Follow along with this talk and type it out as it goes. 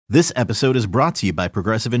This episode is brought to you by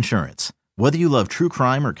Progressive Insurance. Whether you love true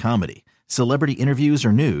crime or comedy, celebrity interviews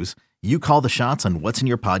or news, you call the shots on what's in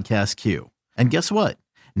your podcast queue. And guess what?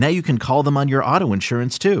 Now you can call them on your auto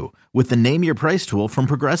insurance too with the Name Your Price tool from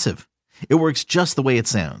Progressive. It works just the way it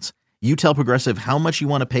sounds. You tell Progressive how much you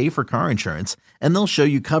want to pay for car insurance, and they'll show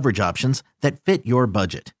you coverage options that fit your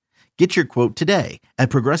budget. Get your quote today at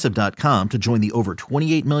Progressive.com to join the over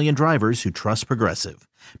 28 million drivers who trust Progressive.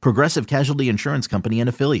 Progressive Casualty Insurance Company and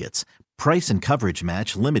Affiliates. Price and coverage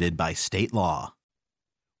match limited by state law.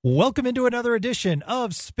 Welcome into another edition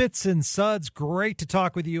of Spits and Suds. Great to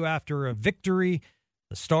talk with you after a victory.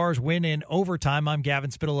 The Stars win in overtime. I'm Gavin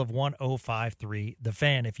Spittle of 105.3 The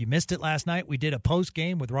Fan. If you missed it last night, we did a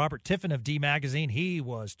post-game with Robert Tiffin of D Magazine. He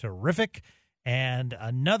was terrific. And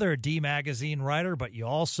another D Magazine writer, but you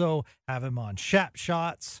also have him on Shap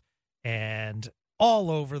Shots and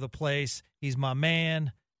all over the place. He's my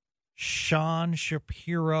man, Sean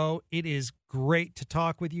Shapiro. It is great to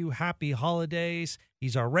talk with you. Happy holidays.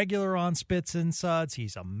 He's our regular on Spits and Suds.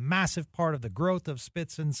 He's a massive part of the growth of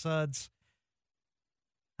Spits and Suds.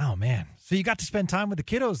 Oh man! So you got to spend time with the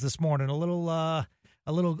kiddos this morning. A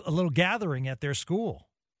little gathering at their school.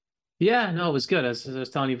 Yeah, no, it was good. As I was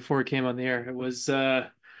telling you before we came on the air, it was got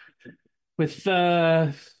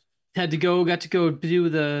to go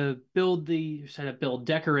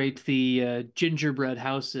decorate the gingerbread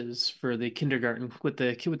houses for the kindergarten with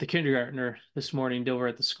the kindergartner this morning over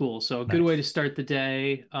at the school. So a good way to start the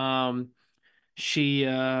day. I'm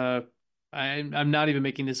not even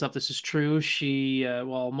making this up. This is true.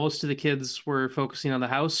 While most of the kids were focusing on the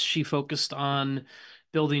house, she focused on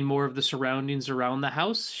building more of the surroundings around the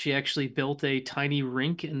house. She actually built a tiny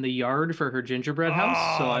rink in the yard for her gingerbread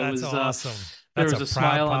house. So that's awesome. There was a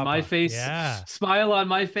smile on my face. Yeah. Smile on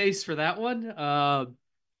my face for that one.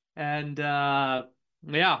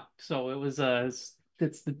 Yeah. So it was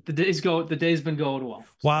the day's been going well.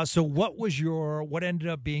 Wow. So what ended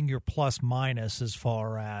up being your plus minus as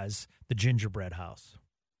far as the gingerbread house?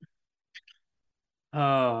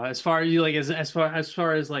 As far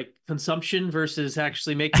as like consumption versus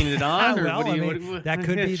actually making it on, or well, what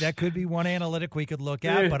that could be one analytic we could look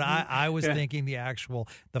at. But I was thinking the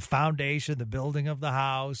foundation, the building of the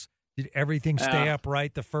house. Did everything stay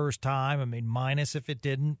upright the first time? I mean, minus if it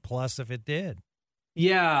didn't, plus if it did.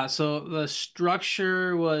 Yeah. So the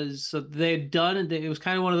structure was they had done it. It was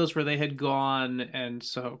kind of one of those where they had gone, and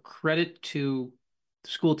so credit to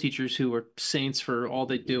school teachers who were saints for all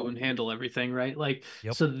they do and handle everything, right? Like,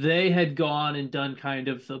 yep. So they had gone and done kind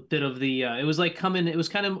of a bit of the, it was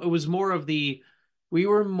more of the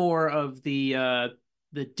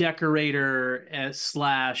decorator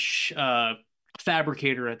slash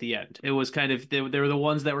fabricator at the end. It was kind of, they were the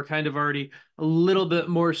ones that were kind of already a little bit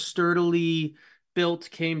more sturdily built,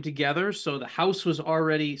 came together. So the house was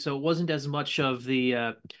already, so it wasn't as much of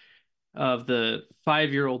the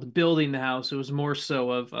 5-year-old building the house. It was more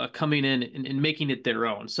so of coming in and making it their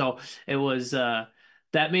own. So it was that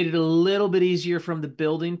made it a little bit easier from the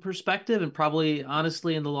building perspective, and probably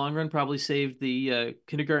honestly in the long run probably saved the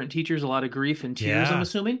kindergarten teachers a lot of grief and tears, I'm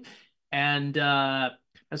assuming. And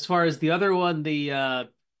as far as the other one,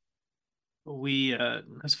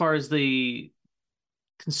 as far as the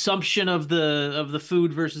consumption of the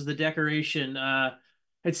food versus the decoration,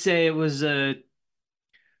 I'd say it was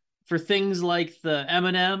for things like the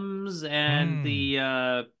M&Ms and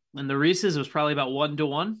the Reese's, it was probably about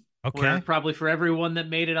 1-to-1. Okay. Where probably for everyone that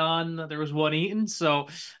made it on, there was one eaten. So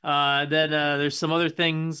then there's some other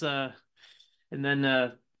things, and then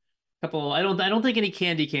a couple. I don't think any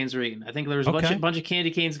candy canes were eaten. I think there was a bunch of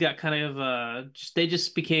candy canes got kind of they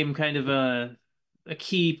just became kind of a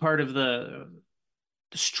key part of the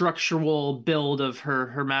structural build of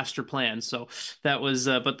her master plan. So that was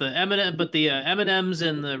but the M&Ms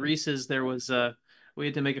and the Reese's, there was we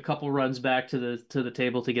had to make a couple runs back to the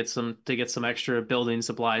table to get some extra building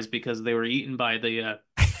supplies because they were eaten by the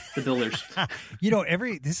builders.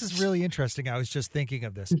 This is really interesting. I was just thinking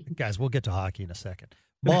of this. Guys, we'll get to hockey in a second.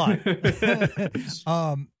 But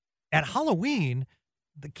at Halloween,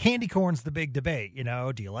 the candy corn's the big debate.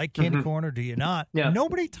 Do you like candy corn or do you not? Yeah.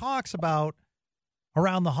 Nobody talks about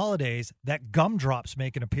around the holidays that gumdrops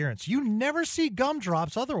make an appearance. You never see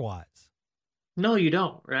gumdrops otherwise. No, you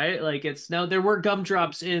don't, right? Like there were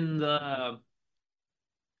gumdrops in the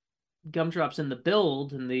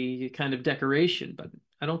build and the kind of decoration, but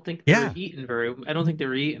I don't think they were eaten I don't think they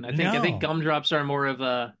were eaten. I think gumdrops are more of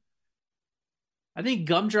a, I think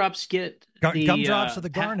gumdrops get gumdrops are the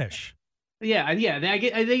garnish. Yeah.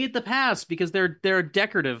 They get the pass because they're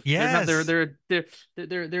decorative. They're not Yes.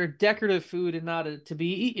 they're decorative food and not to be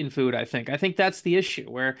eaten food. I think that's the issue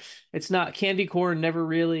where it's not candy corn. Never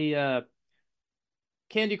really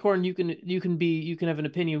candy corn. You can have an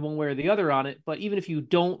opinion one way or the other on it, but even if you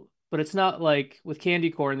don't. But it's not like with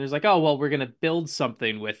candy corn, there's like, oh, well, we're going to build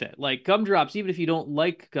something with it. Like gumdrops, even if you don't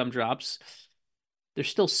like gumdrops, there's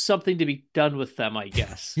still something to be done with them, I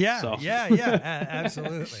guess. Yeah, So, yeah, yeah,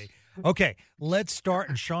 absolutely. Okay, let's start,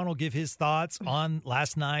 and Sean will give his thoughts on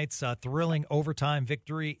last night's thrilling overtime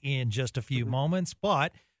victory in just a few moments.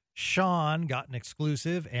 But Sean got an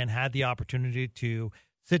exclusive and had the opportunity to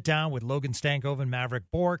sit down with Logan Stankoven, Maverick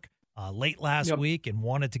Bork late last yep. week, and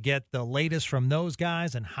wanted to get the latest from those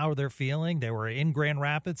guys and how they're feeling. They were in Grand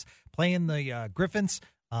Rapids playing the Griffins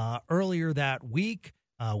earlier that week.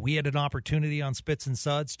 We had an opportunity on Spits and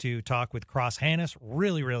Suds to talk with Cross Hannes.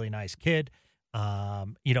 Really, really nice kid. I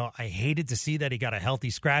hated to see that he got a healthy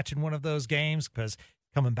scratch in one of those games because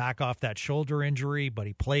coming back off that shoulder injury, but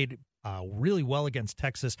he played really well against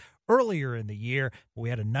Texas earlier in the year. We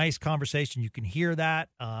had a nice conversation. You can hear that.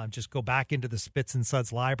 Just go back into the Spits and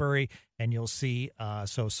Suds library and you'll see.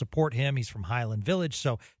 So support him. He's from Highland Village.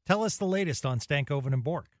 So tell us the latest on Stankoven and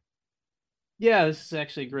Bork. Yeah, this is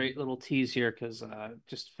actually a great little tease here because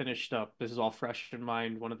just finished up. This is all fresh in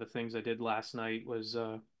mind. One of the things I did last night was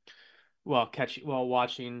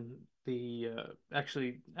watching the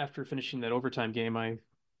actually after finishing that overtime game, I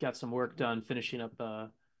got some work done finishing up a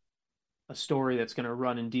story that's going to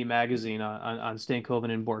run in D Magazine on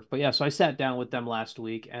Stankoven and Bork. But yeah, so I sat down with them last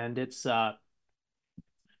week, and it's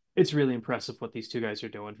really impressive what these two guys are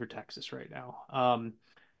doing for Texas right now.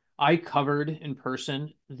 I covered in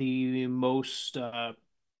person the most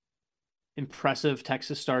impressive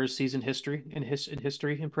Texas Stars season history in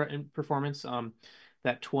performance.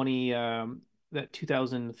 That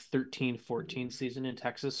 2013-14 season in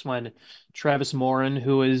Texas when Travis Morin,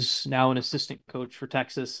 who is now an assistant coach for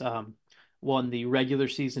Texas, won the regular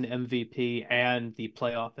season MVP and the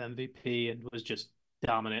playoff MVP and was just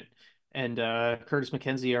dominant. And Curtis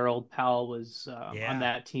McKenzie, our old pal, was on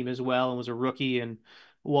that team as well and was a rookie and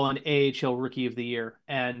won AHL Rookie of the Year.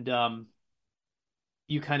 And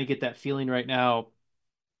you kind of get that feeling right now.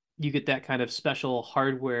 You get that kind of special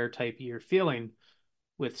hardware type year feeling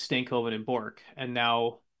with Stankoven and Bork. And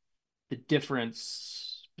now the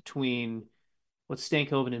difference between what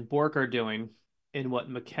Stankoven and Bork are doing and what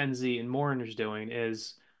McKenzie and Morin is doing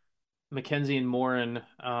is McKenzie and Morin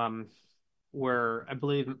where I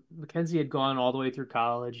believe McKenzie had gone all the way through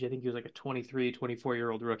college. I think he was like a 23,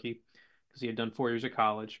 24-year-old rookie because he had done 4 years of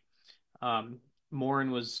college.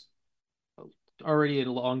 Morin was already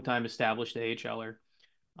a long time established AHLer.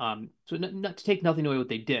 So not to take nothing away what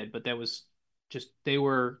they did, but that was just they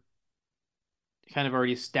were kind of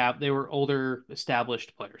already established. They were older,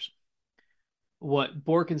 established players. What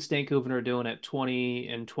Bork and Stankoven are doing at 20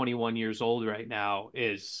 and 21 years old right now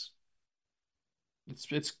is it's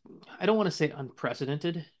I don't want to say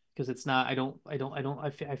unprecedented because it's not. I feel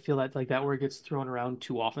that like that word gets thrown around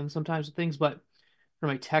too often sometimes with things, but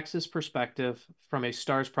from a Texas perspective, from a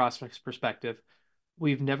Stars prospects perspective,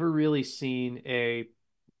 we've never really seen a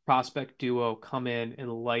prospect duo come in and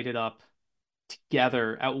light it up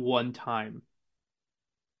together at one time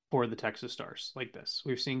for the Texas Stars like this.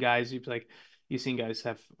 You've seen guys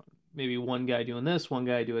have maybe one guy doing this, one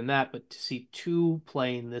guy doing that, but to see two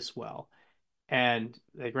playing this well and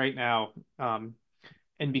like right now, and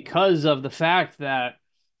because of the fact that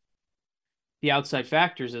the outside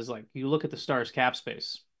factors is like you look at the Stars cap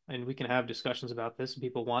space, and we can have discussions about this if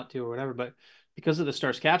people want to or whatever, but because of the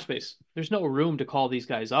Stars cap space, there's no room to call these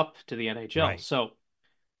guys up to the NHL. Right. So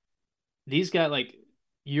these guys, like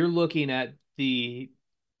you're looking at the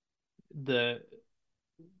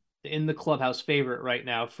in the clubhouse favorite right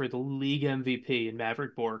now for the league MVP in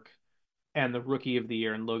Maverick Bork and the rookie of the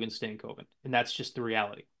year in Logan Stankoven. And that's just the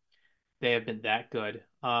reality. They have been that good.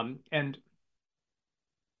 And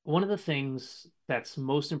one of the things that's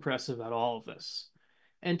most impressive about all of this,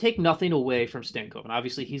 and take nothing away from Stankoven.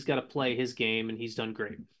 Obviously, he's got to play his game and he's done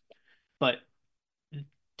great. But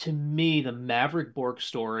to me, the Maverick Bork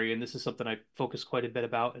story, and this is something I focus quite a bit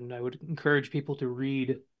about, and I would encourage people to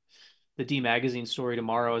read the D Magazine story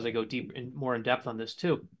tomorrow as I go deep and more in depth on this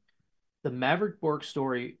too. The Maverick Bork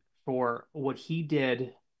story for what he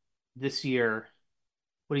did this year,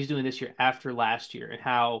 what he's doing this year after last year, and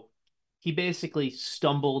how he basically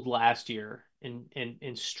stumbled last year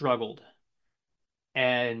and struggled.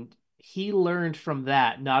 And he learned from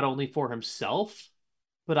that not only for himself,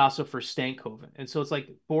 but also for Stankoven. And so it's like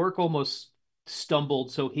Bork almost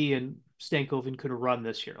stumbled so he and Stankoven could run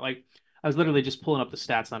this year. Like I was literally just pulling up the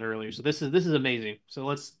stats on it earlier. So this is amazing. So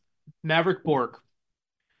let's Maverick Bork.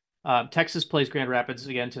 Texas plays Grand Rapids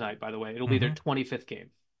again tonight, by the way. It'll be their 25th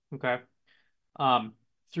game. Okay. Um,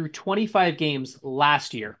 through 25 games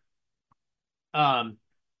last year, um,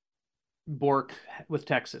 Bork with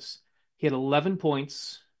Texas, he had 11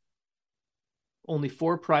 points, only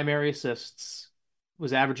 4 primary assists,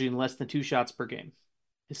 was averaging less than 2 shots per game.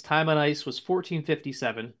 His time on ice was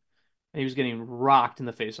 1457, and he was getting rocked in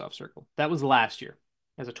the faceoff circle. That was last year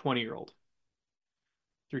as a 20-year-old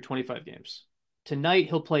through 25 games. Tonight,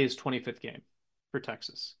 he'll play his 25th game for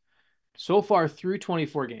Texas. So far, through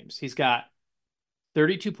 24 games, he's got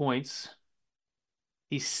 32 points.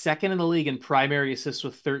 He's second in the league in primary assists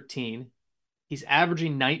with 13. He's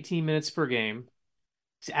averaging 19 minutes per game.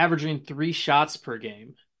 He's averaging 3 shots per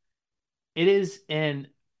game. It is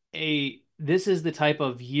this is the type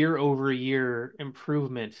of year over year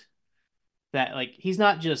improvement that, like, he's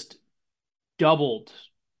not just doubled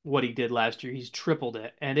what he did last year, he's tripled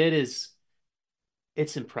it. And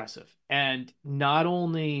it's impressive. And not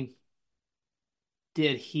only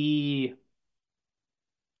did he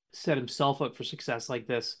set himself up for success like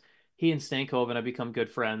this, he and Stankoven have become good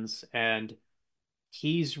friends, and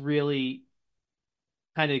he's really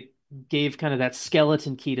kind of gave kind of that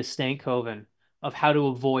skeleton key to Stankoven of how to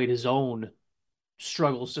avoid his own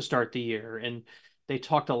struggles to start the year. And they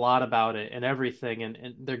talked a lot about it and everything,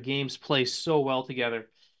 and their games play so well together.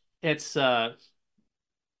 It's like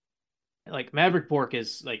Maverick Bork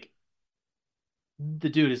is like, the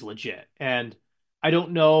dude is legit. And I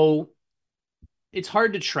don't know, it's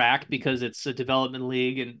hard to track because it's a development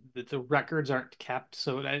league and the records aren't kept,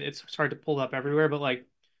 so it's hard to pull up everywhere. But like,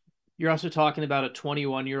 you're also talking about a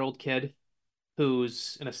 21-year-old kid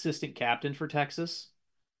who's an assistant captain for Texas,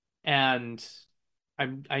 and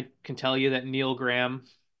I can tell you that Neil Graham,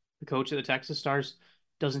 the coach of the Texas Stars,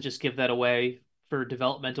 doesn't just give that away for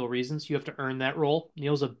developmental reasons. You have to earn that role.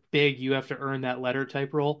 Neil's a big you have to earn that letter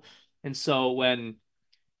type role, and so when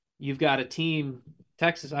you've got a team,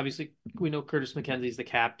 Texas, obviously, we know Curtis McKenzie's the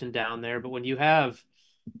captain down there, but when you have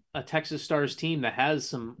a Texas Stars team that has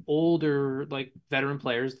some older, like, veteran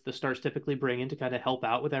players the Stars typically bring in to kind of help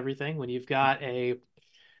out with everything, when you've got a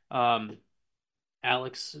um,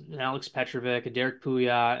 Alex Petrovic, a Derek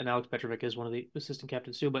Pouya, and Alex Petrovic is one of the assistant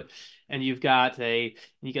captains too, but and you got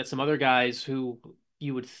some other guys who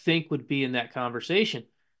you would think would be in that conversation.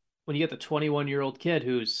 When you get the 21-year-old kid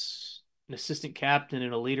who's an assistant captain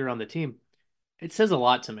and a leader on the team, it says a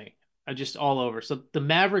lot to me. I just all over. So the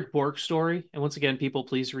Maverick Bork story, and once again, people,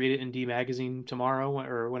 please read it in D Magazine tomorrow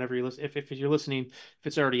or whenever you listen. If you're listening, if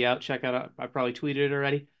it's already out, check out. I probably tweeted it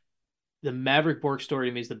already. The Maverick Bork story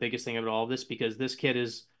to me is the biggest thing about all of this, because this kid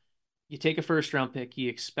is, you take a first round pick, you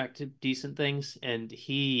expect decent things, and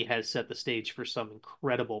he has set the stage for some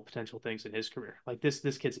incredible potential things in his career. Like, this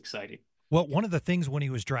kid's exciting. Well, one of the things when he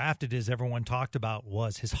was drafted is everyone talked about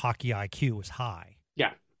was his hockey IQ was high.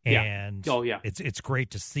 Yeah. And oh yeah, it's great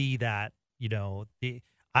to see that.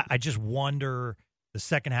 I just wonder the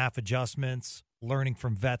second half adjustments, learning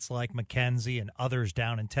from vets like McKenzie and others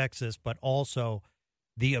down in Texas, but also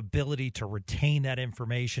the ability to retain that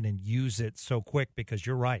information and use it so quick, because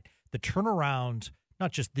you're right. The turnaround,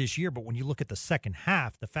 not just this year, but when you look at the second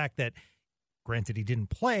half, the fact that, granted, he didn't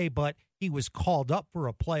play, but he was called up for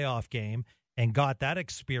a playoff game and got that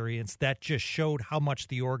experience, that just showed how much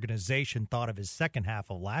the organization thought of his second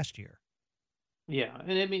half of last year. Yeah.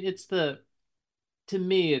 And I mean, to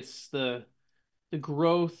me, it's the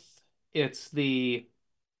growth, it's the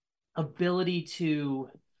ability to,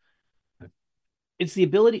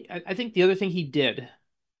 I think the other thing he did,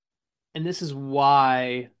 and this is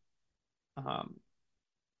why I'm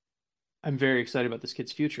very excited about this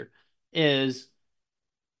kid's future, is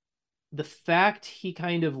the fact he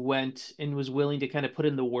kind of went and was willing to kind of put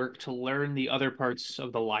in the work to learn the other parts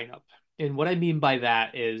of the lineup. And what I mean by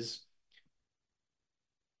that is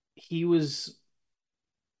he was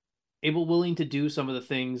willing to do some of the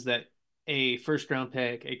things that a first round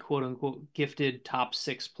pick, a quote unquote gifted top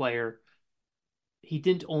 6 player, he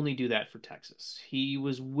didn't only do that for Texas. He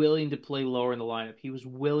was willing to play lower in the lineup. He was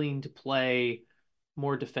willing to play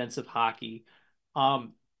more defensive hockey.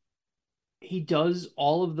 He does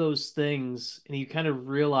all of those things, and you kind of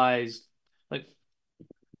realize, like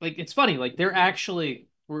it's funny, like they're actually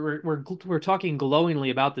we're talking glowingly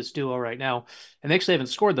about this duo right now, and they actually haven't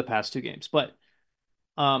scored the past 2 games. But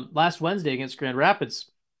last Wednesday against Grand Rapids,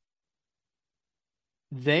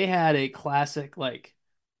 they had a classic, like,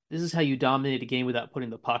 this is how you dominate a game without putting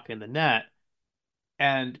the puck in the net.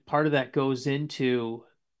 And part of that goes into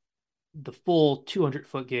the full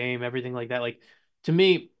 200-foot game, everything like that. Like, to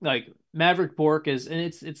me, like Maverick Bork is, and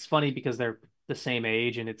it's funny because they're the same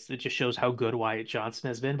age, and it just shows how good Wyatt Johnson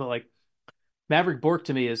has been. But like Maverick Bork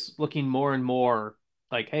to me is looking more and more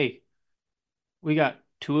like, hey, we got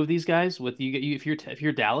two of these guys with you. If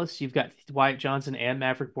you're Dallas, you've got Wyatt Johnson and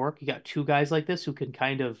Maverick Bork. You got two guys like this who can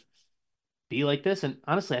kind of be like this. And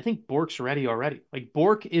honestly, I think Bork's ready already. Like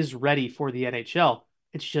Bork is ready for the NHL.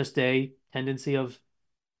 It's just a tendency of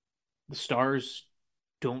the Stars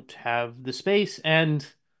don't have the space, and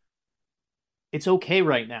it's okay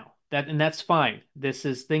right now. That's fine. This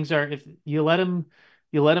is things are if you let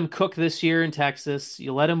him cook this year in Texas,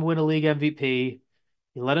 you let him win a league MVP,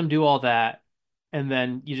 you let him do all that, and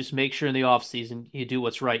then you just make sure in the offseason you do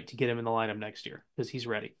what's right to get him in the lineup next year because he's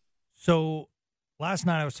ready. So last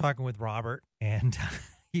night I was talking with Robert, and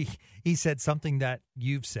he said something that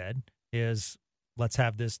you've said is, let's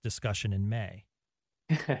have this discussion in May.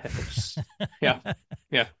 Yeah.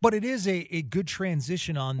 Yeah. But it is a good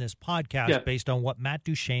transition on this podcast based on what Matt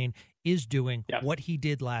Duchene is doing, what he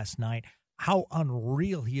did last night, how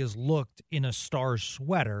unreal he has looked in a Stars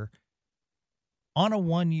sweater on a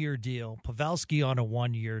 1-year deal, Pavelski on a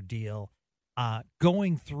 1-year deal,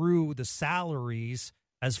 going through the salaries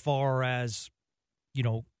as far as,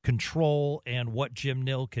 control and what Jim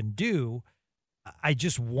Nill can do. I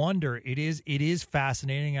just wonder, it is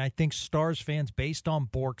fascinating. I think Stars fans, based on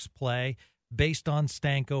Bork's play, based on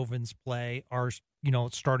Stankoven's play, are,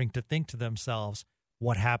 starting to think to themselves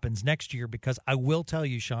what happens next year. Because I will tell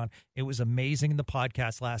you, Sean, it was amazing in the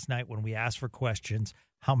podcast last night when we asked for questions,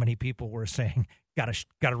 how many people were saying,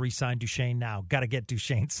 gotta re-sign Duchene now, gotta get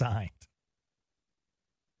Duchene signed.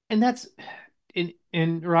 And that's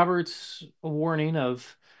in Robert's warning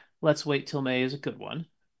of let's wait till May is a good one.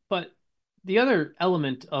 But the other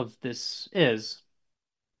element of this is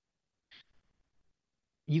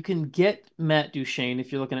you can get Matt Duchene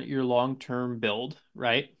if you're looking at your long-term build,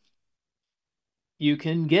 right? You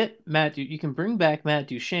can you can bring back Matt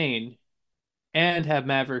Duchene and have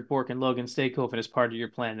Maverick Bork and Logan Stakehoven as part of your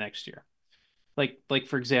plan next year. Like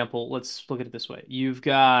for example, let's look at it this way. You've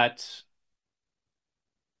got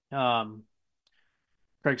um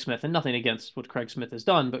Craig Smith, and nothing against what Craig Smith has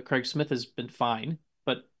done, but Craig Smith has been fine.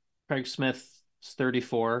 But Craig Smith is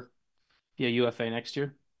 34, be a UFA next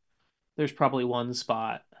year. There's probably one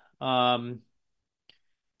spot.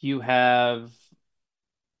 You have,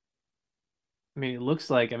 it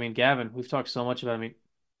looks like, Gavin, we've talked so much about,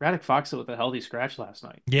 Radek Faksa with a healthy scratch last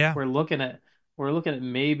night. Yeah. We're looking at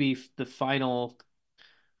maybe the final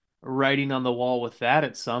writing on the wall with that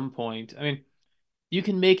at some point. You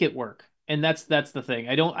can make it work. And that's the thing.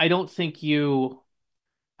 I don't think you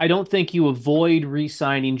avoid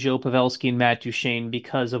re-signing Joe Pavelski and Matt Duchene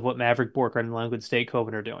because of what Maverick Bork and Logan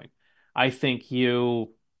Stakehoven are doing. I think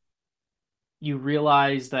you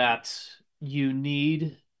realize that you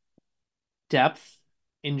need depth.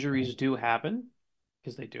 Injuries do happen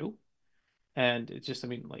because they do. And it's just,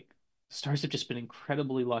 the Stars have just been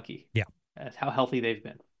incredibly lucky at how healthy they've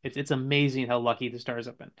been. It's amazing how lucky the Stars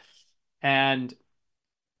have been. And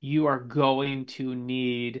you are going to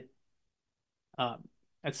need,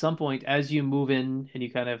 at some point, as you move in and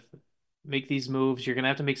you kind of make these moves, you're going to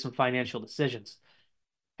have to make some financial decisions.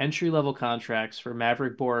 Entry-level contracts for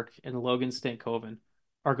Maverick Bork and Logan Stankoven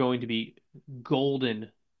are going to be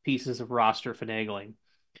golden pieces of roster finagling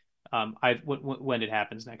when it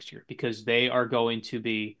happens next year, because they are going to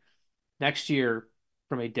be next year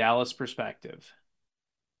from a Dallas perspective.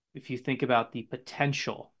 If you think about the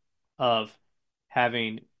potential of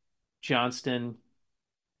having Johnston,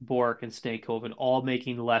 Bork, and Stankoven all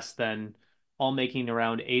making around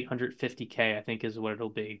 850K, I think is what it'll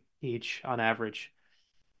be each on average.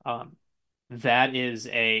 That is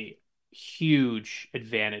a huge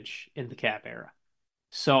advantage in the cap era.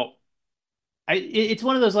 So it's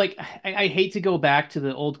one of those, like, I hate to go back to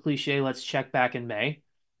the old cliche, let's check back in May,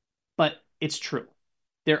 but it's true.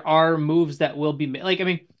 There are moves that will be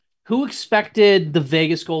made. Who expected the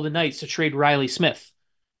Vegas Golden Knights to trade Riley Smith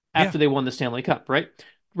after they won the Stanley Cup, right?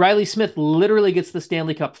 Riley Smith literally gets the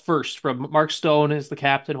Stanley Cup first from Mark Stone as the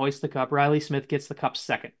captain, hoists the cup. Riley Smith gets the cup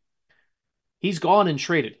second. He's gone and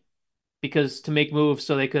traded because to make moves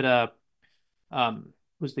so they could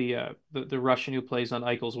who's the Russian who plays on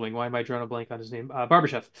Eichel's wing? Why am I drawing a blank on his name?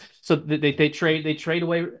 Barbashev. So they trade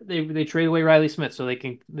away Riley Smith so they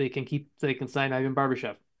can sign Ivan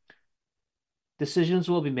Barbashev. Decisions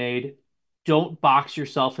will be made. Don't box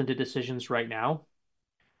yourself into decisions right now.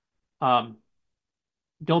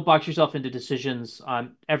 Don't box yourself into decisions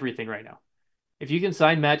on everything right now. If you can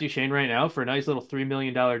sign Matt Duchene right now for a nice little $3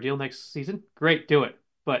 million deal next season, great, do it.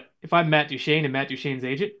 But if I'm Matt Duchene and Matt Duchene's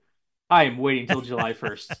agent, I am waiting till July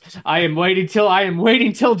 1st. I am waiting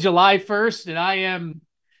till July 1st, and I am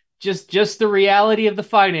just the reality of the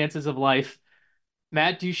finances of life.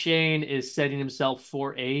 Matt Duchene is setting himself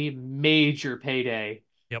for a major payday.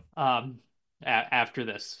 Yep. After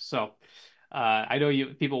this. So I know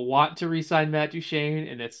people want to re-sign Matt Duchene,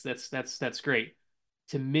 and that's great.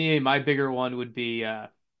 To me, my bigger one would be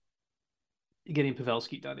getting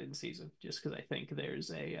Pavelski done in season, just because I think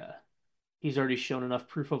there's he's already shown enough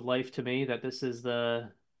proof of life to me that this is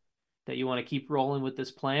that you want to keep rolling with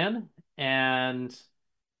this plan. And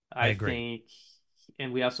I I agree. think,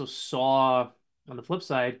 and we also saw on the flip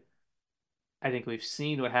side, I think we've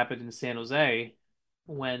seen what happened in San Jose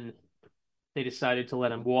when they decided to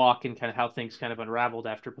let him walk and kind of how things kind of unraveled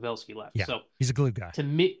after Pavelski left. Yeah, So he's a glue guy. to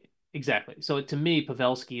me, exactly. So to me,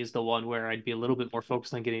 Pavelski is the one where I'd be a little bit more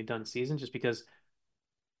focused on getting it done this season, just because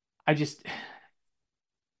I just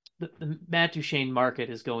the Matt Duchene market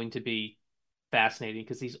is going to be fascinating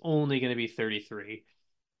because he's only going to be 33.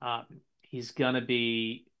 He's going to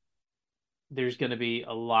be there's going to be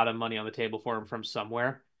a lot of money on the table for him from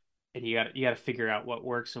somewhere, and you got to figure out what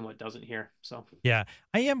works and what doesn't here. So yeah,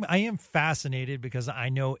 I am fascinated because I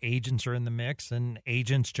know agents are in the mix, and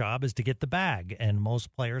agents' job is to get the bag, and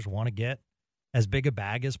most players want to get as big a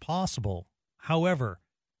bag as possible. However,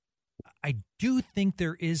 I do think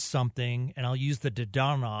there is something, and I'll use the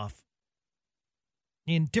Dodonov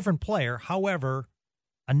in different player. However,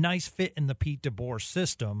 a nice fit in the Pete DeBoer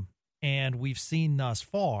system, and we've seen thus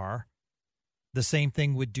far the same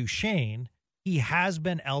thing with Duchene. He has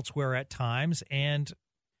been elsewhere at times, and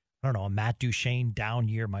I don't know, a Matt Duchene down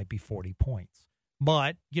year might be 40 points.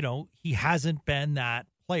 But, he hasn't been that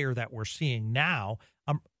player that we're seeing now.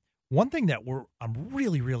 One thing that I'm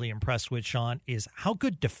really, really impressed with, Sean, is how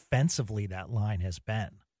good defensively that line has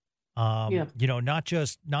been. Not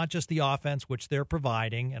just the offense, which they're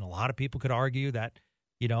providing, and a lot of people could argue that,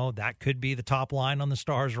 that could be the top line on the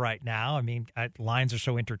Stars right now. I mean, lines are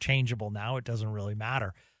so interchangeable now, it doesn't really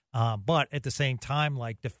matter. But at the same time,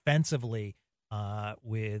 like defensively,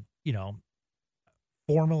 with,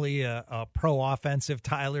 formerly a pro-offensive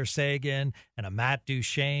Tyler Seguin and a Matt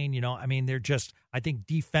Duchene, I think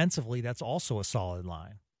defensively, that's also a solid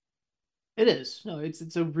line. it is. No, it's a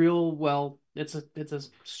it's a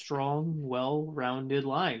strong, well-rounded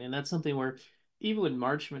line. And that's something where even when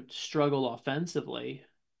Marchment struggled offensively,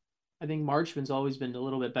 I think Marchment's always been a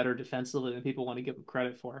little bit better defensively than people want to give him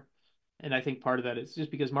credit for. And I think part of that is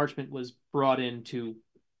just because Marchment was brought into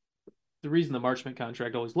the reason the Marchment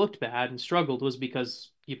contract always looked bad and struggled was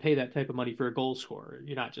because you pay that type of money for a goal scorer.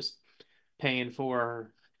 You're not just paying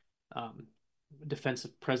for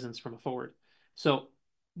defensive presence from a forward. So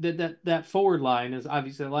that forward line is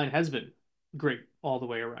obviously the line has been great all the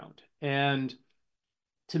way around. And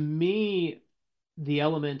to me, the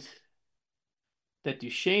element that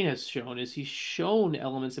Duchene has shown is he's shown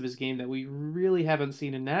elements of his game that we really haven't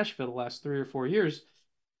seen in Nashville the last 3 or 4 years.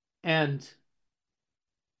 And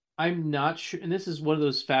I'm not sure, and this is one of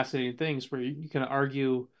those fascinating things where you can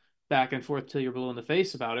argue back and forth till you're blue in the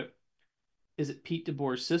face about it. Is it Pete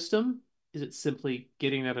DeBoer's system? Is it simply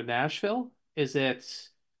getting out of Nashville? Is it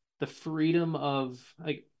the freedom of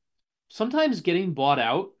sometimes getting bought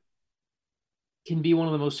out can be one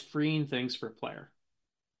of the most freeing things for a player.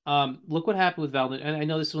 Look what happened with Val, and I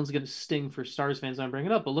know this one's going to sting for Stars fans. I'm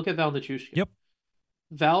bringing it up, but look at Val Nichushkin. Yep,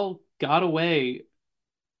 Val got away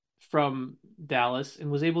from Dallas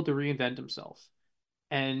and was able to reinvent himself,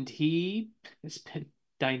 and he has been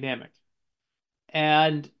dynamic.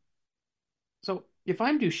 And so, if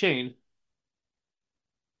I'm Duchene,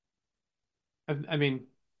 I'm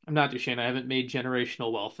not Duchene. I haven't made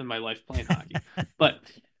generational wealth in my life playing hockey, but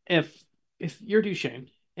if you're Duchene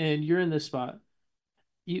and you're in this spot,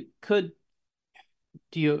 you could.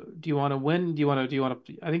 Do you want to win? Do you want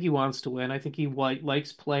to? I think he wants to win. I think he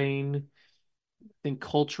likes playing. I think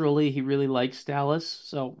culturally he really likes Dallas.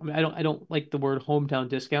 So I don't like the word hometown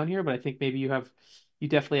discount here, but I think maybe you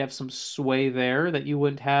definitely have some sway there that you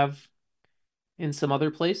wouldn't have in some other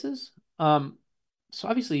places. So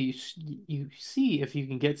obviously you see if you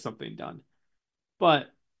can get something done,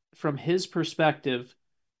 but from his perspective,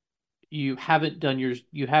 you haven't done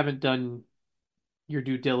your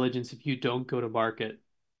due diligence if you don't go to market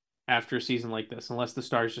after a season like this, unless the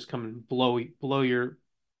Stars just come and blow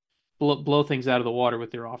things out of the water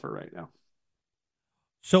with their offer right now.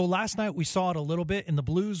 So last night we saw it a little bit in the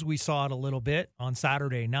Blues. We saw it a little bit on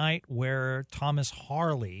Saturday night where Thomas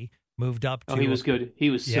Harley moved up to. Oh, he was good. He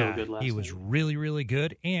was so good last night. He was really, really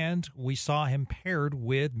good. And we saw him paired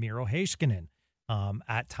with Miro Heiskanen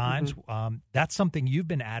at times. Mm-hmm. That's something you've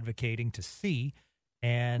been advocating to see.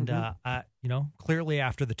 And, clearly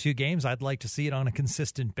after the 2 games, I'd like to see it on a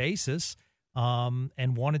consistent basis,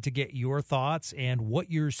 and wanted to get your thoughts and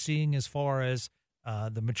what you're seeing as far as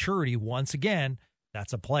the maturity. Once again,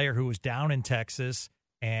 that's a player who was down in Texas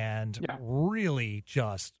and really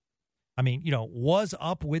just, was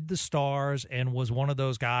up with the Stars and was one of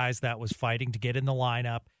those guys that was fighting to get in the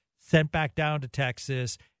lineup, sent back down to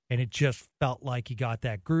Texas, and it just felt like he got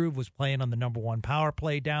that groove, was playing on the number 1 power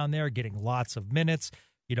play down there, getting lots of minutes,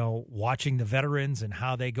 watching the veterans and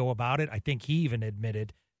how they go about it. I think he even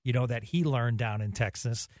admitted, that he learned down in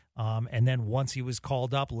Texas. And then once he was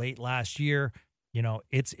called up late last year,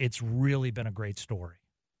 it's really been a great story.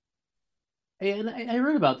 And I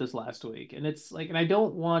read about this last week, and it's like, and I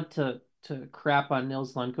don't want to crap on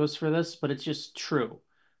Nils Lundkvist for this, but it's just true.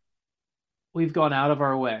 We've gone out of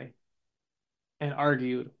our way and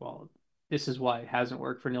argued, well, this is why it hasn't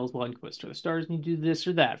worked for Nils Lundkvist, or the Stars need to do this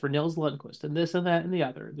or that for Nils Lundkvist, and this and that and the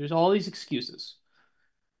other. There's all these excuses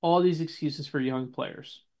for young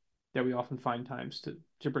players that we often find times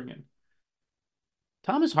to bring in.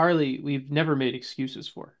 Thomas Harley, we've never made excuses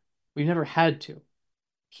for. We've never had to.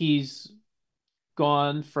 He's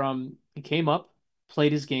gone from, he came up,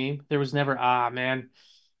 played his game. There was never,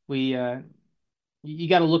 you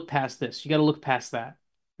got to look past this. You got to look past that.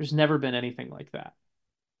 There's never been anything like that.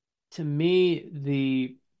 To me,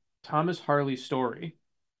 the Thomas Harley story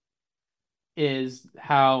is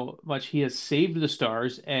how much he has saved the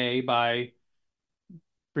Stars, by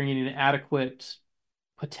bringing in adequate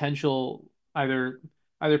potential, either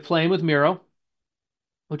playing with Miro,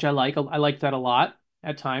 which I like. I like that a lot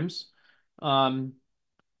at times,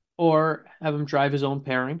 or have him drive his own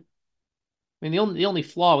pairing. I mean, the only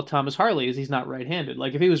flaw with Thomas Harley is he's not right-handed.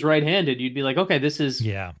 Like, if he was right-handed, you'd be like, okay, this is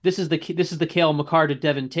the Cale Makar to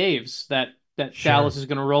Devin Taves that Sure. Dallas is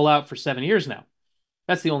going to roll out for 7 years now.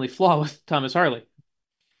 That's the only flaw with Thomas Harley.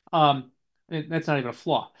 That's not even a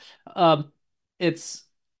flaw. It's,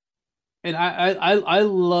 and I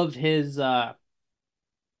loved his the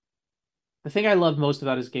thing I loved most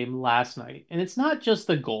about his game last night, and it's not just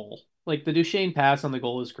the goal. Like, the Duchesne pass on the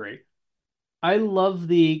goal is great. I love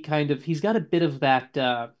the kind of, he's got a bit of that,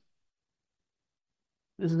 this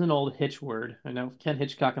is an old Hitch word. I know Ken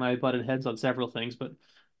Hitchcock and I butted heads on several things, but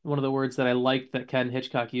one of the words that I liked that Ken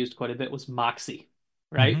Hitchcock used quite a bit was moxie,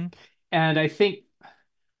 right? Mm-hmm. And I think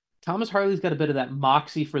Thomas Harley's got a bit of that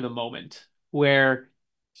moxie for the moment, where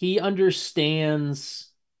he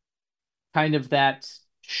understands kind of that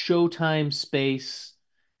showtime space,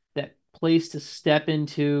 that place to step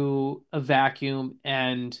into a vacuum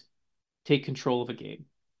and take control of a game.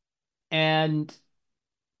 And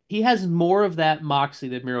he has more of that moxie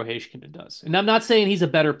than Miro Heiskanen does. And I'm not saying he's a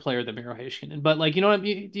better player than Miro Heiskanen, but, like, do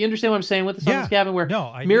you understand what I'm saying with this, on this, Gavin? Where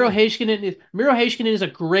Miro Heiskanen is a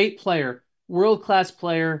great player, world-class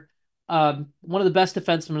player, one of the best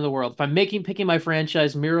defensemen in the world. If I'm picking my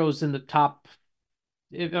franchise, Miro's in the top.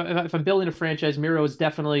 If I'm building a franchise, Miro is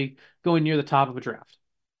definitely going near the top of a draft.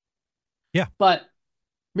 Yeah. But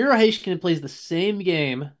Miro Heiskanen plays the same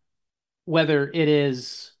game, whether it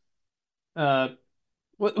is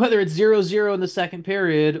whether it's 0-0 in the second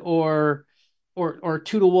period, or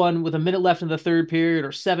 2-1 with a minute left in the third period, or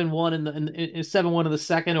 7-1 in 7-1 in the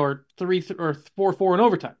second, or 4-4 in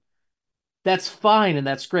overtime. That's fine and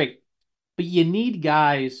that's great. But you need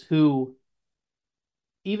guys who,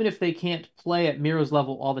 even if they can't play at Miro's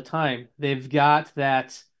level all the time, they've got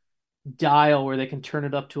that dial where they can turn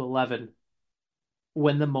it up to 11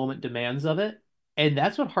 when the moment demands of it. And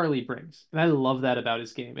that's what Harley brings. And I love that about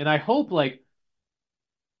his game. And I hope, like,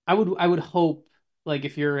 I would hope, like,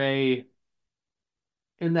 if you're in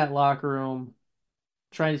that locker room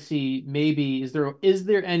trying to see, maybe, is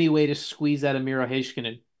there any way to squeeze out of Miro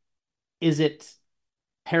Heiskanen? Is it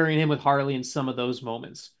pairing him with Harley in some of those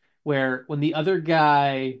moments where, when the other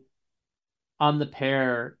guy on the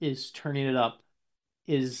pair is turning it up,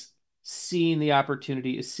 is seeing the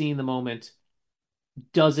opportunity, is seeing the moment,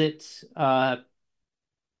 does it not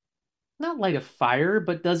light a fire,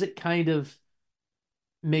 but does it kind of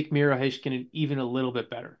make Miro Heiskanen even a little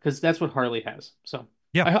bit better? Because that's what Harley has. So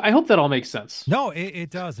yeah, I hope that all makes sense. No,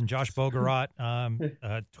 it does. And Josh Bogarot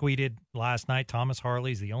tweeted last night, Thomas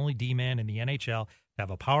Harley's the only D-man in the NHL to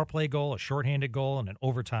have a power play goal, a shorthanded goal, and an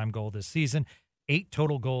overtime goal this season. 8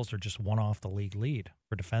 total goals are just one off the league lead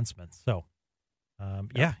for defensemen. So,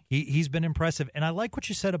 he's been impressive. And I like what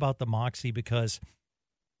you said about the moxie, because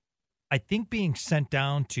I think being sent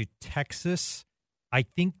down to Texas, I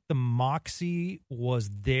think the moxie was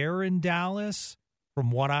there in Dallas.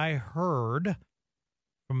 From what I heard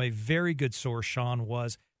from a very good source, Sean,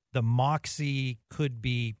 was the moxie could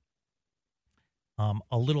be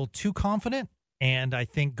a little too confident, And I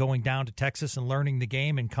think going down to Texas and learning the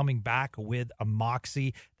game and coming back with a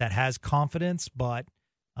moxie that has confidence, but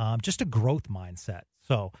just a growth mindset.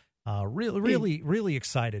 So really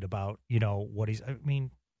excited about, what he's, I mean,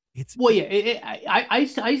 it's. Well, yeah, I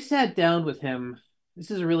sat down with him. This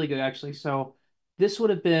is really good, actually. So this would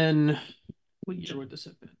have been, what year would this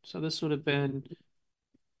have been? So this would have been,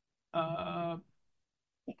 uh,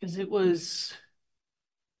 because it was,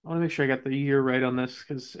 I want to make sure I got the year right on this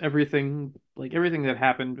because everything that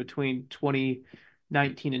happened between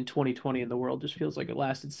 2019 and 2020 in the world just feels like it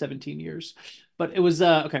lasted 17 years. But it was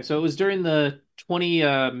okay, so it was during the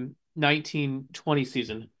 2019-20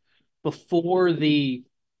 season before the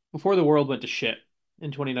world went to shit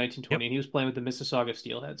in 2019-20 Yep. and he was playing with the Mississauga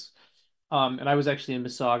Steelheads. And I was actually in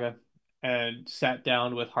Mississauga and sat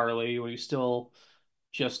down with Harley when he was still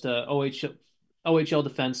just a OHL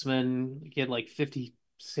defenseman. He had like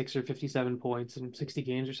 56 or 57 points in 60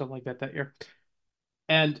 games or something like that year.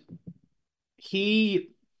 And he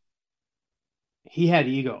had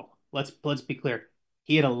ego. Let's be clear.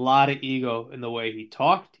 He had a lot of ego in the way he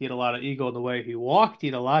talked. He had a lot of ego in the way he walked. He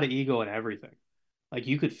had a lot of ego in everything. Like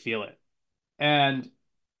you could feel it. And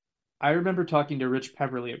I remember talking to Rich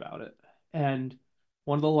Peverly about it. And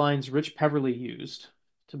one of the lines Rich Peverly used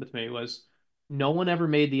with me was, "No one ever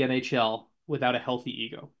made the NHL without a healthy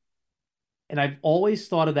ego." And I've always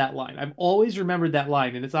thought of that line. I've always remembered that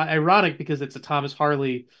line. And it's ironic because it's a Thomas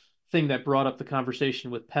Harley thing that brought up the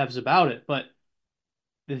conversation with Pevs about it. But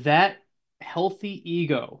that healthy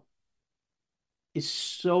ego is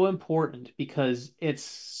so important because it's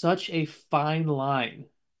such a fine line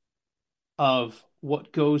of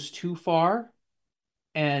what goes too far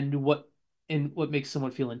and what makes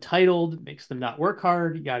someone feel entitled, makes them not work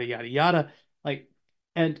hard, yada yada yada. Like,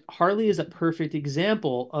 and Harley is a perfect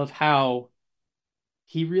example of how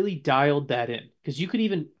he really dialed that in. Because you could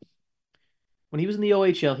even when he was in the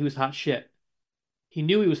OHL, he was hot shit. He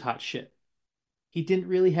knew he was hot shit. He didn't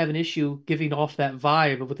really have an issue giving off that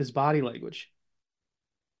vibe with his body language.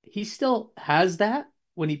 He still has that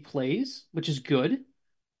when he plays, which is good,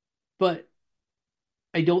 but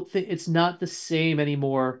I don't think it's not the same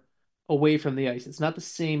anymore away from the ice. It's not the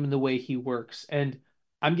same in the way he works. And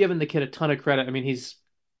I'm giving the kid a ton of credit. I mean, he's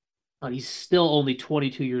still only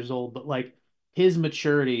 22 years old, but like his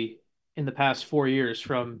maturity in the past 4 years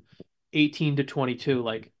from 18 to 22,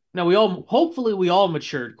 like now hopefully we all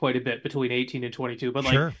matured quite a bit between 18 and 22, but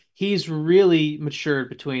like Sure. he's really matured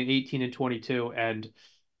between 18 and 22 and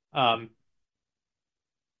um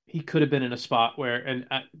he could have been in a spot where and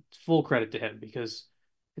full credit to him because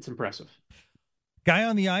it's impressive. Guy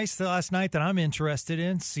on the ice last night that I'm interested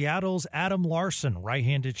in, Seattle's Adam Larson,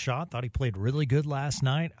 right-handed shot. Thought he played really good last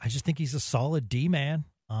night. I just think he's a solid D-man.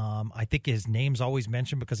 I think his name's always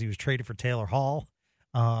mentioned because he was traded for Taylor Hall,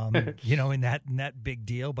 in that big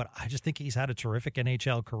deal. But I just think he's had a terrific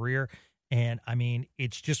NHL career. And, I mean,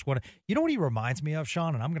 it's just what he reminds me of,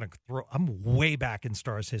 Sean? And I'm way back in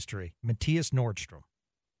Stars history, Matthias Nordstrom.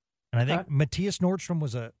 And I think Matthias Nordstrom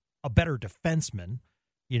was a better defenseman.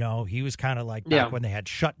 He was kind of like back when they had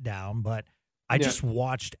shut down, but I just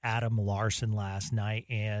watched Adam Larson last night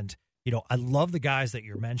and, I love the guys that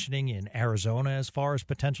you're mentioning in Arizona as far as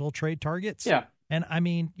potential trade targets. Yeah. And I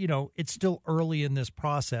mean, it's still early in this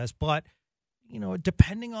process, but,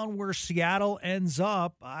 depending on where Seattle ends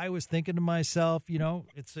up, I was thinking to myself,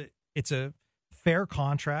 it's a fair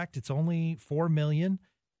contract. It's only $4 million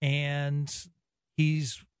and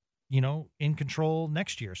he's, in control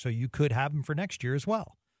next year. So you could have him for next year as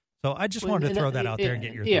well. So I just wanted to throw that out there and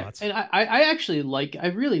get your thoughts. And I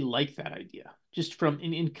really like that idea just from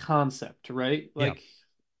in concept, right? Like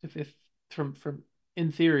if from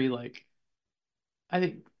in theory, like I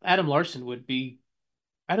think Adam Larson would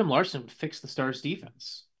fix the Stars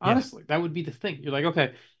defense. Honestly, that would be the thing. You're like,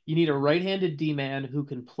 okay, you need a right-handed D-man who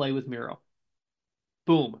can play with Miro.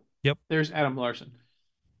 Boom. Yep. There's Adam Larson.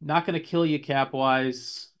 Not going to kill you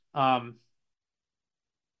cap-wise. Not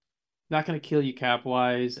going to kill you cap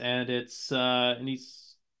wise, and it's and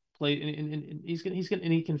he's played and he's gonna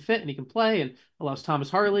and he can fit and he can play and allows Thomas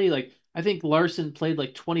Harley. Like I think Larson played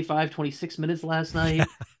like 25, 26 minutes last night.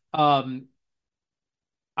 I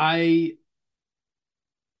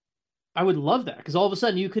would love that because all of a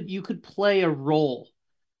sudden you could play a role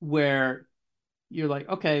where you're like,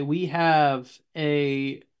 okay, we have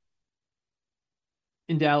in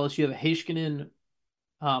Dallas, you have a Heiskanen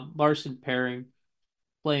Larson pairing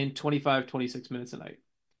playing 25, 26 minutes a night.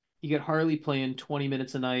 You get Harley playing 20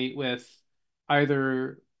 minutes a night with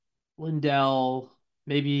either Lindell,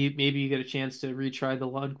 maybe you get a chance to retry the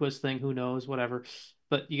Lundqvist thing, who knows, whatever.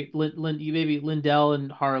 But you get maybe Lindell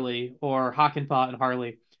and Harley or Hakanpää and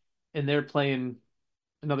Harley, and they're playing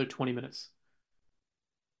another 20 minutes.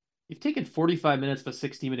 You've taken 45 minutes of a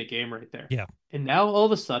 60-minute game right there. Yeah. And now all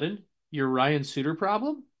of a sudden, your Ryan Suter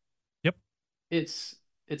problem, Yep. it's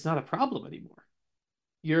it's not a problem anymore.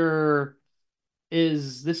 You're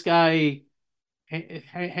is this guy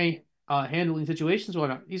handling situations? Well,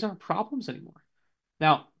 not, these aren't problems anymore.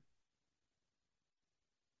 Now,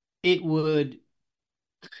 it would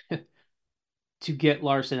to get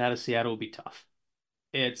Larson out of Seattle would be tough.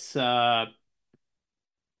 It's as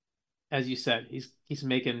you said, he's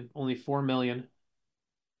making only 4 million.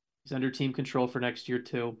 He's under team control for next year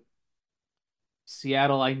too.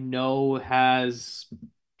 Seattle, I know, has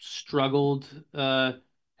struggled,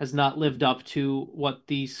 has not lived up to what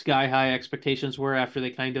the sky high expectations were after they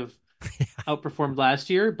kind of outperformed last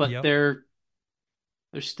year, but Yep. they're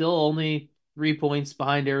still only 3 points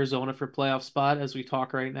behind Arizona for playoff spot as we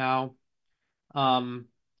talk right now. Um,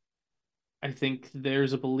 I think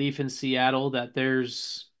there's a belief in Seattle that they're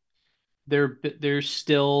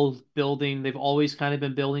still building. They've always kind of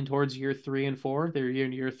been building towards year 3 and 4. They're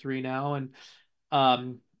in year 3 now, and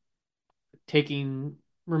um, taking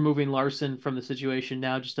removing Larson from the situation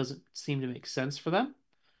now just doesn't seem to make sense for them.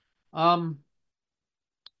 Um,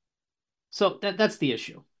 so that's the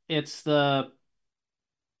issue. It's the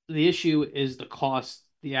issue is the cost,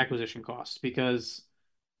 the acquisition cost, because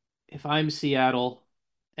if I'm Seattle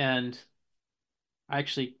and I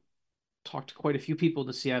actually talked to quite a few people in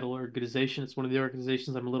the Seattle organization, it's one of the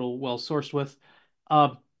organizations I'm a little well sourced with.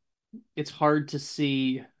 Um, it's hard to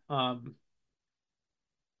see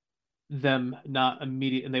them not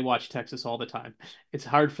immediate, and they watch Texas all the time. It's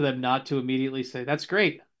hard for them not to immediately say, "That's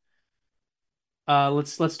great.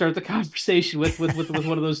 Let's start the conversation with one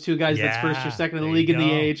of those two guys that's first or Yeah. second in the There you league in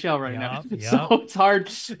the go. AHL right now." Yep. So Yep. it's hard.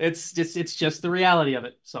 It's just the reality of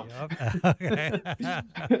it. So Yep. Okay.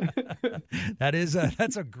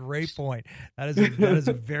 That's a great point. That is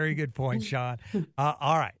a very good point, Sean.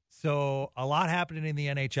 All right. So a lot happening in the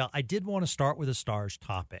NHL. I did want to start with a Stars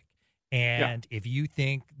topic. yeah, And if you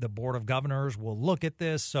think the Board of Governors will look at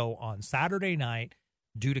this, so on Saturday night,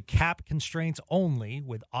 due to cap constraints only,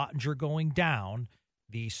 with Ottinger going down,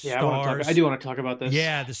 the yeah, Stars. I do want to talk about this.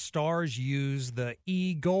 Yeah, the Stars use the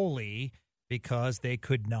E goalie because they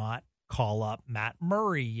could not call up Matt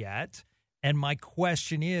Murray yet. And my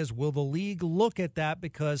question is, will the league look at that?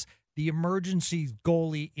 Because the emergency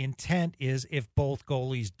goalie intent is if both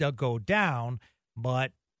goalies go down,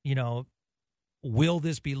 but, will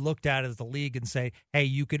this be looked at as the league and say, hey,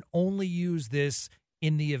 you can only use this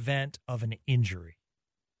in the event of an injury?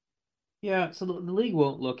 Yeah, so the league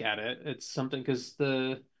won't look at it. It's something because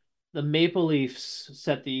the Maple Leafs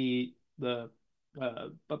set the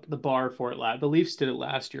bar for it. The Leafs did it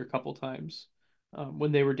last year a couple times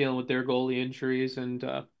when they were dealing with their goalie injuries, and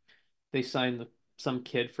they signed some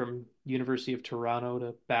kid from University of Toronto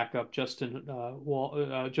to back up Justin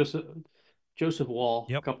Wall, Joseph Wall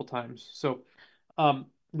a Yep. couple times. So the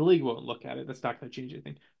league won't look at it. That's not going to change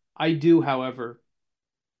anything. I do, however,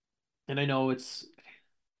 and I know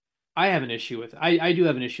I have an issue with I do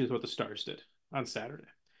have an issue with what the Stars did on Saturday.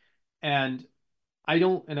 And I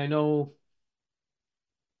know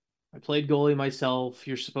I played goalie myself.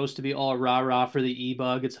 You're supposed to be all rah-rah for the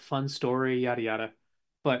e-bug. It's a fun story, yada yada.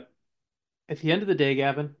 But at the end of the day,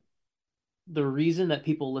 Gavin, the reason that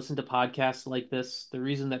people listen to podcasts like this, the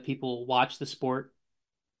reason that people watch the sport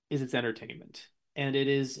is it's entertainment. And it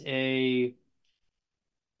is a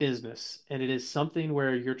business. And it is something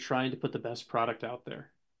where you're trying to put the best product out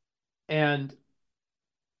there. And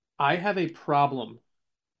I have a problem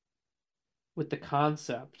with the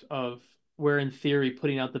concept of where in theory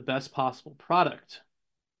putting out the best possible product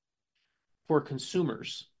for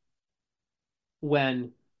consumers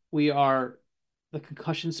when we are the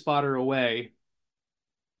concussion spotter away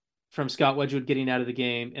from Scott Wedgwood getting out of the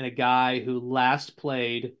game and a guy who last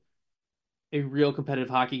played a real competitive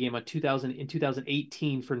hockey game in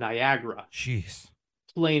 2018 for Niagara Jeez.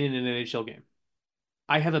 playing in an NHL game.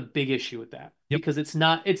 I have a big issue with that Yep. because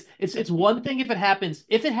it's one thing if it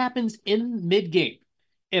happens in mid game.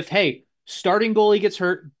 If hey, starting goalie gets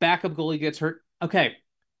hurt, backup goalie gets hurt, okay,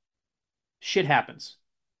 shit happens.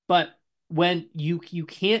 But when you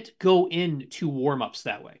can't go into warm-ups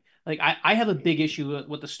that way. Like I have a big issue with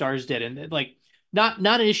what the Stars did, and like not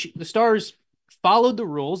an issue. The Stars followed the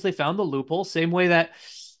rules. They found the loophole, same way that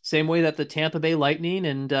the Tampa Bay Lightning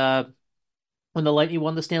and when the Lightning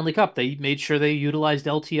won the Stanley Cup, they made sure they utilized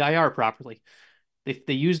LTIR properly.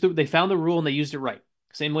 They found the rule and they used it right.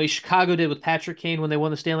 Same way Chicago did with Patrick Kane when they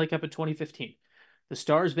won the Stanley Cup in 2015. The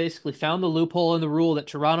Stars basically found the loophole in the rule that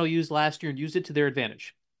Toronto used last year and used it to their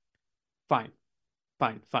advantage. Fine,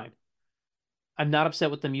 fine, fine. I'm not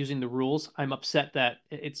upset with them using the rules. I'm upset that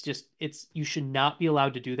you should not be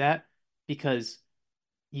allowed to do that because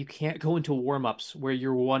you can't go into warm-ups where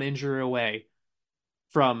you're one injury away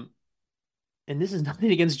from, and this is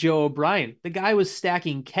nothing against Joe O'Brien. The guy was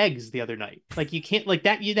stacking kegs the other night. Like you can't like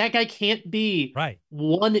that that guy can't be Right.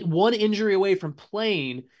 one injury away from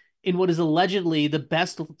playing in what is allegedly the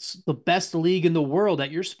best league in the world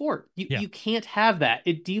at your sport. You can't have that.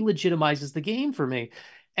 It delegitimizes the game for me.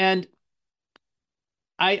 And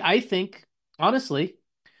I think honestly,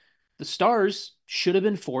 the Stars should have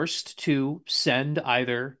been forced to send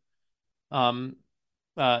either um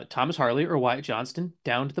Thomas Harley or Wyatt Johnston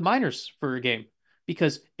down to the minors for a game.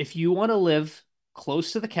 Because if you want to live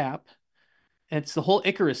close to the cap, and it's the whole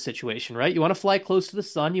Icarus situation, right? You want to fly close to the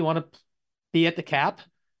sun, you want to be at the cap,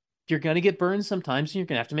 you're going to get burned sometimes and you're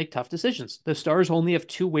going to have to make tough decisions. The Stars only have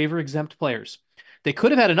two waiver exempt players. They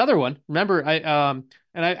could have had another one. Remember,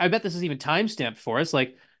 I bet this is even time stamped for us.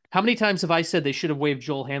 Like, how many times have I said they should have waived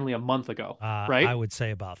Joel Hanley a month ago? Right? I would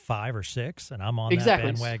say about 5 or 6, and I'm on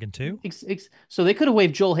Exactly. that bandwagon too. So they could have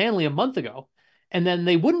waived Joel Hanley a month ago, and then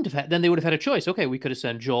they wouldn't have had. Then they would have had a choice. Okay, we could have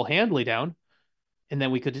sent Joel Hanley down, and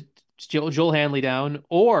then we could Joel Hanley down,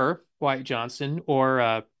 or Wyatt Johnston,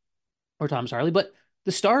 or Thomas Harley. But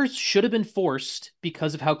the Stars should have been forced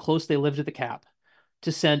because of how close they lived to the cap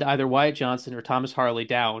to send either Wyatt Johnston or Thomas Harley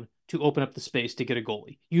down to open up the space to get a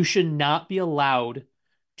goalie. You should not be allowed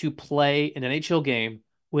to play an NHL game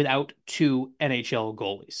without two NHL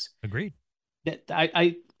goalies. Agreed. That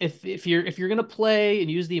if you're gonna play and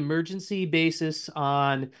use the emergency basis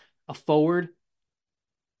on a forward,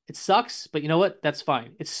 it sucks, but you know what? That's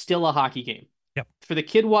fine. It's still a hockey game. Yep. For the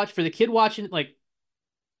kid watching, like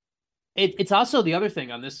it's also the other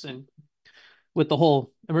thing on this, and with the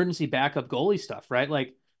whole emergency backup goalie stuff, right?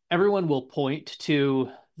 Like everyone will point to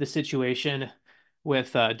the situation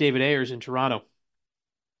with David Ayers in Toronto.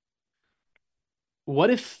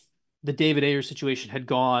 What if the David Ayers situation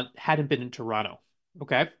hadn't been in Toronto?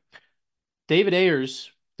 Okay. David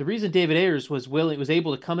Ayers, the reason David Ayers was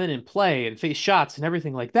able to come in and play and face shots and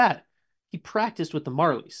everything like that, he practiced with the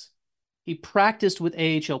Marlies. He practiced with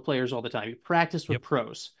AHL players all the time. He practiced with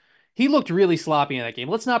pros. He looked really sloppy in that game.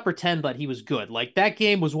 Let's not pretend that he was good. Like that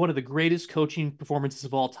game was one of the greatest coaching performances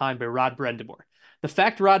of all time by Rod Brendamore. The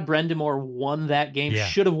fact Rod Brendamore won that game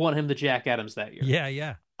should have won him the Jack Adams that year.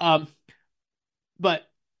 Yeah. But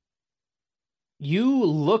you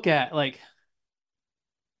look at like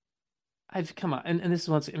I've come on, and this is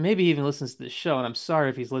once maybe he even listens to this show, and I'm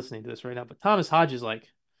sorry if he's listening to this right now, but Thomas Hodges, like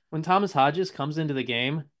when Thomas Hodges comes into the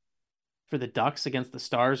game for the Ducks against the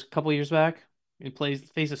Stars a couple years back, he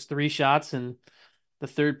faces 3 shots in the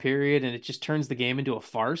third period, and it just turns the game into a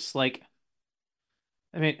farce. Like,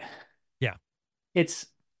 I mean, yeah, it's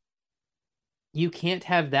you can't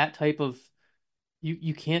have that type of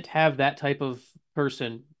you can't have that type of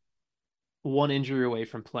person one injury away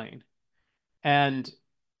from playing. And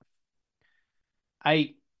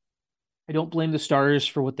I don't blame the Stars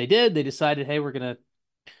for what they did. They decided, hey,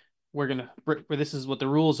 this is what the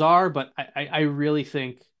rules are. But I really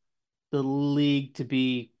think the league to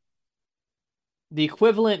be the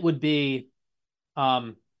equivalent would be,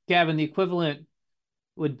 Gavin, the equivalent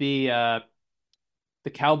would be the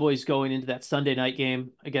Cowboys going into that Sunday night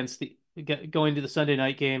game going to the Sunday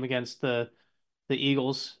night game against the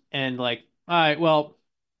Eagles and like, all right, well,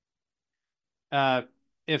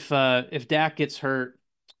 if Dak gets hurt,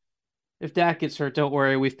 don't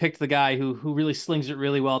worry. We've picked the guy who really slings it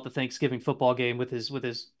really well at the Thanksgiving football game with his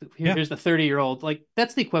here's the 30-year-old. Like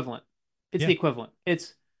that's the equivalent. It's the equivalent.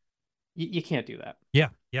 It's you can't do that. Yeah.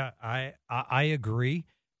 I agree.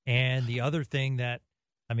 And the other thing that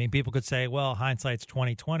I mean, people could say, well, hindsight's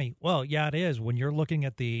 2020. Well, yeah, it is. When you're looking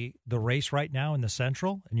at the race right now in the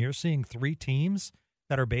Central, and you're seeing 3 teams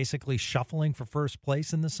that are basically shuffling for first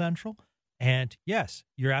place in the Central. And yes,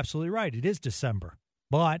 you're absolutely right. It is December,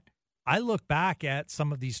 but I look back at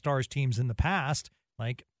some of these Stars teams in the past,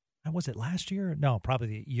 like, was it last year? No, probably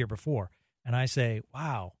the year before. And I say,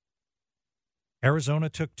 wow, Arizona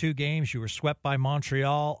took 2 games. You were swept by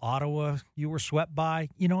Montreal. Ottawa, you were swept by,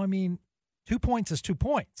 I mean, 2 points is 2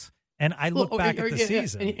 points. And I look back at the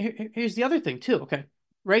season. And here's the other thing, too. Okay.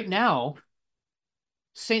 Right now,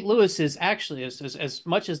 St. Louis is actually, as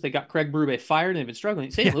much as they got Craig Berube fired and they've been struggling,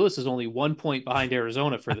 St. Louis is only 1 point behind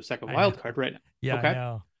Arizona for the second wild card right now. Yeah, okay? I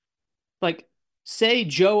know. Like, say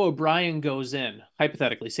Joe O'Brien goes in,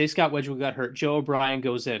 hypothetically, say Scott Wedgwood got hurt, Joe O'Brien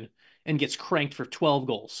goes in and gets cranked for 12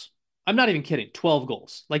 goals. I'm not even kidding, 12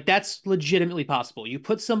 goals. Like, that's legitimately possible. You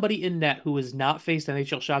put somebody in net who has not faced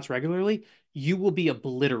NHL shots regularly, you will be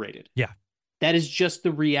obliterated. Yeah. That is just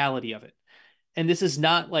the reality of it. And this is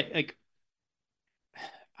not like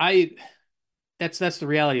That's the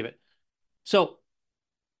reality of it. So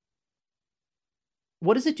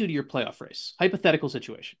what does it do to your playoff race? Hypothetical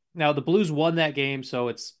situation. Now the Blues won that game, so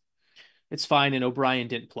it's fine, and O'Brien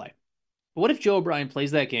didn't play. But what if Joe O'Brien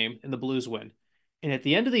plays that game and the Blues win? And at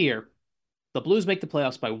the end of the year, the Blues make the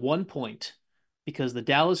playoffs by 1 point because the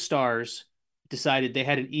Dallas Stars decided they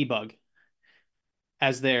had an e-bug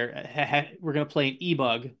as their we're going to play an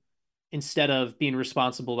e-bug instead of being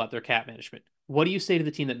responsible about their cap management. What do you say to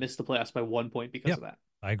the team that missed the playoffs by 1 point because of that?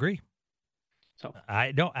 I agree. So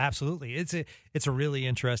I no, absolutely. It's a really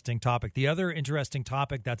interesting topic. The other interesting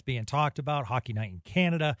topic that's being talked about, Hockey Night in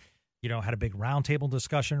Canada, had a big roundtable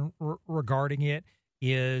discussion regarding it,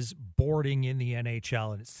 is boarding in the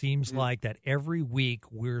NHL. And it seems like that every week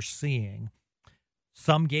we're seeing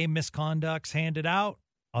some game misconducts handed out,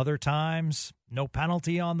 other times no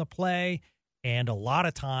penalty on the play, and a lot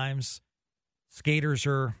of times skaters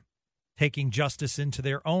are taking justice into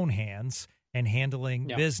their own hands and handling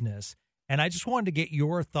business. And I just wanted to get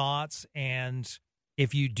your thoughts, and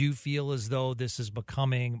if you do feel as though this is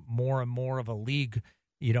becoming more and more of a league,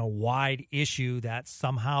 wide issue that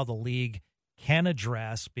somehow the league can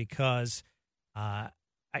address, because,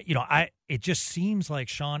 it just seems like,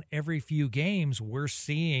 Sean, every few games we're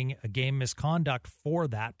seeing a game misconduct for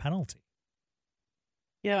that penalty.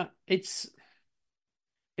 Yeah, it's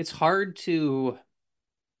hard to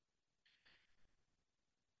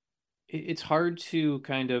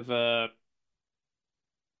kind of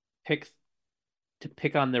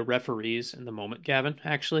pick on the referees in the moment, Gavin,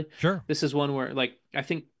 actually. Sure. This is one where, like, I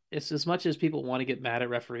think it's, as much as people want to get mad at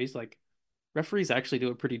referees, like, referees actually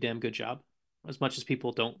do a pretty damn good job. As much as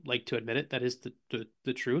people don't like to admit it, that is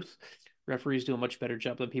the truth. Referees do a much better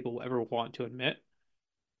job than people ever want to admit.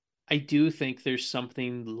 I do think there's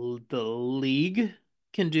something the league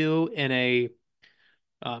can do in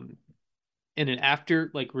an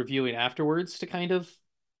after, like, reviewing afterwards to kind of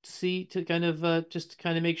just to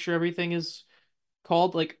kind of make sure everything is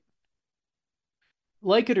called, like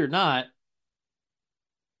it or not,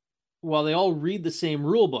 while they all read the same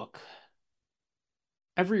rule book,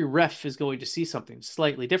 every ref is going to see something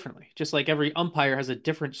slightly differently, just like every umpire has a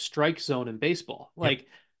different strike zone in baseball. Like,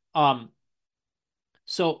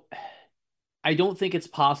 so I don't think it's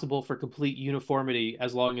possible for complete uniformity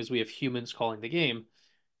as long as we have humans calling the game.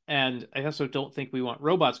 And I also don't think we want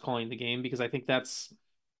robots calling the game, because I think that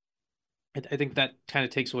kind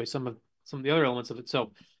of takes away some of the other elements of it.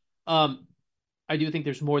 So, I do think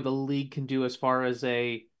there's more the league can do as far as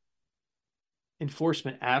a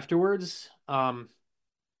enforcement afterwards.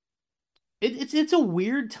 It's a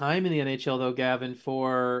weird time in the NHL though, Gavin,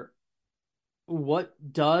 for what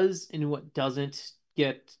does and what doesn't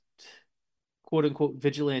get quote unquote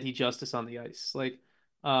vigilante justice on the ice. Like,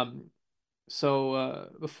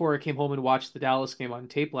 before I came home and watched the Dallas game on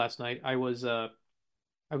tape last night, I was at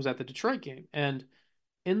the Detroit game, and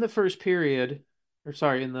in the first period,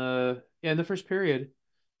 in the first period,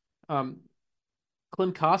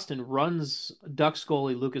 Klim Kostin runs Ducks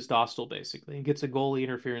goalie Lucas Dostal basically and gets a goalie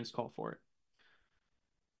interference call for it.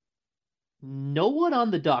 No one on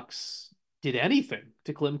the Ducks did anything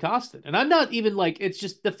to Klim Kostin. And I'm not even like, it's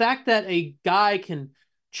just the fact that a guy can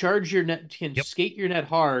charge your net, can skate your net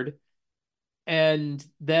hard, and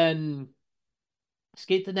then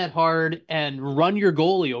skate the net hard and run your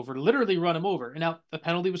goalie over, literally run him over. And now the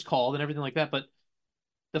penalty was called and everything like that. But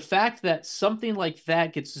the fact that something like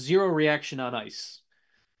that gets zero reaction on ice.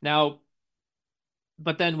 Now,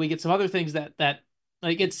 but then we get some other things that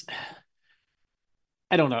like, it's,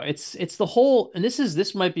 I don't know. It's the whole, and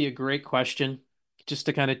this might be a great question just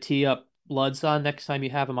to kind of tee up Luds on next time you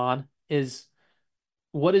have him on, is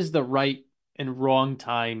what is the right and wrong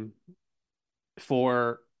time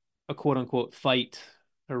for a quote unquote fight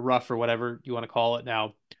or rough or whatever you want to call it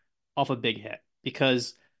now off a big hit?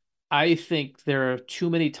 Because I think there are too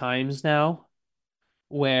many times now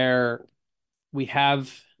where we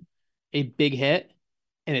have a big hit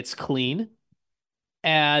and it's clean,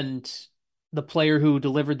 and the player who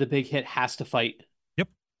delivered the big hit has to fight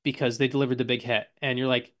because they delivered the big hit. And you're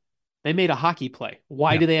like, they made a hockey play.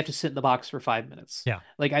 Why do they have to sit in the box for 5 minutes? Yeah.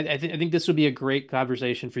 Like, I think this would be a great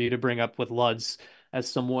conversation for you to bring up with Luds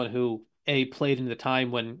as someone who played in the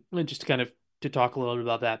time when, just to kind of to talk a little bit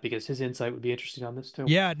about that, because his insight would be interesting on this too.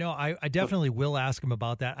 Yeah, no, I definitely will ask him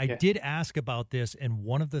about that. I did ask about this, and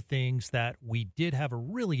one of the things that we did have a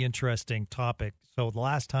really interesting topic. So the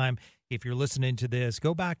last time, if you're listening to this,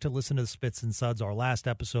 go back to listen to the Spits and Suds, our last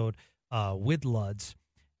episode with Luds.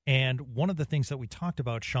 And one of the things that we talked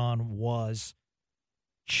about, Sean, was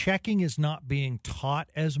checking is not being taught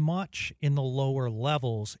as much in the lower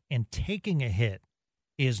levels, and taking a hit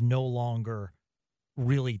is no longer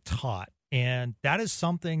really taught. And that is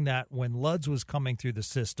something that when Luds was coming through the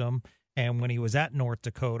system and when he was at North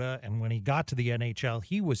Dakota and when he got to the NHL,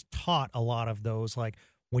 he was taught a lot of those, like,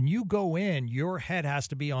 when you go in, your head has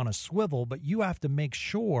to be on a swivel, but you have to make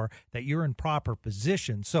sure that you're in proper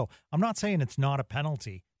position. So I'm not saying it's not a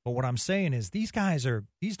penalty, but what I'm saying is these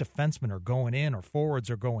defensemen are going in or forwards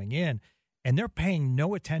are going in, and they're paying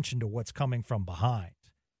no attention to what's coming from behind.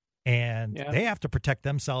 And they have to protect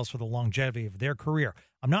themselves for the longevity of their career.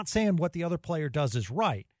 I'm not saying what the other player does is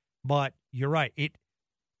right, but you're right.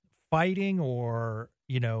 Fighting or,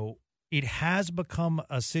 it has become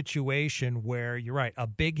a situation where, you're right, a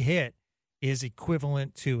big hit is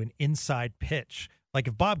equivalent to an inside pitch. Like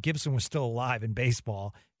if Bob Gibson was still alive in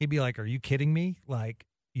baseball, he'd be like, are you kidding me? Like,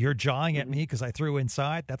 you're jawing at me because I threw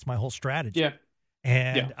inside? That's my whole strategy. Yeah.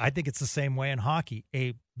 And I think it's the same way in hockey.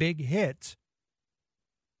 A big hit,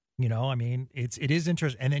 it is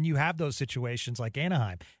interesting. And then you have those situations like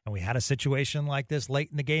Anaheim. And we had a situation like this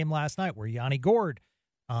late in the game last night where Yanni Gourde,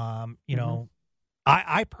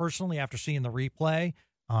 I personally, after seeing the replay,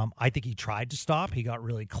 I think he tried to stop. He got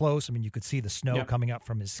really close. I mean, you could see the snow coming up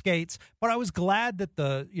from his skates. But I was glad that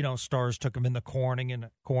the Stars took him in the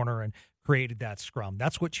corner and created that scrum.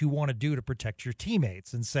 That's what you want to do to protect your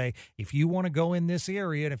teammates and say, if you want to go in this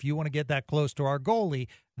area and if you want to get that close to our goalie,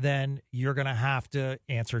 then you're going to have to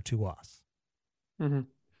answer to us. Mm-hmm.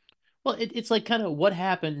 Well, it's like kind of what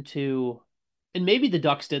happened to, and maybe the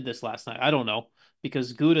Ducks did this last night. I don't know.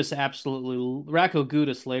 Because Racco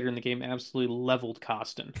Gudas later in the game absolutely leveled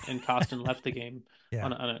Kostin, and Kostin left the game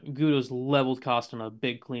Gudas leveled Kostin on a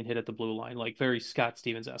big clean hit at the blue line, like very Scott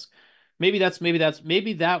Stevens-esque. Maybe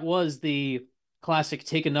that was the classic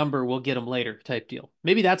take a number, we'll get him later type deal.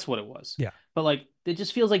 Maybe that's what it was. Yeah. But like it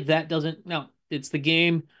just feels like that doesn't. No, it's the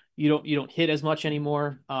game. You don't hit as much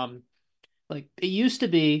anymore. Like it used to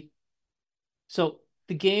be. So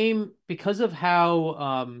the game, because of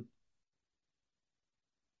how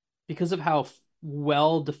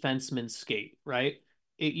well defensemen skate, right?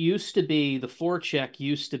 It used to be the forecheck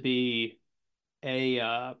used to be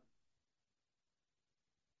it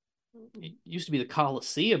used to be the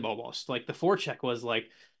Coliseum almost. Like the forecheck was like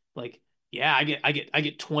yeah, I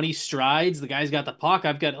get 20 strides. The guy's got the puck.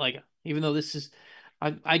 I've got like, even though this is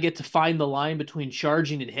I get to find the line between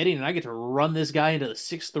charging and hitting, and I get to run this guy into the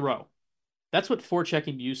sixth row. That's what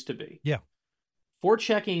forechecking used to be. Yeah.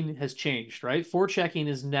 Forechecking has changed, right? Forechecking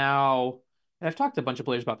is now, and I've talked to a bunch of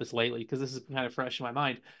players about this lately because this is kind of fresh in my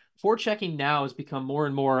mind. Forechecking now has become more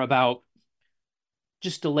and more about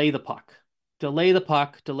just delay the puck. Delay the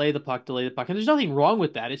puck, delay the puck, delay the puck. And there's nothing wrong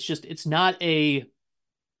with that. It's just, it's not a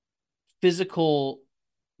physical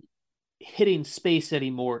hitting space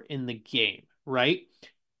anymore in the game, right?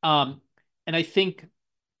 And I think,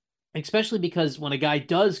 especially because when a guy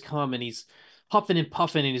does come and he's huffing and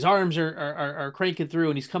puffing and his arms are cranking through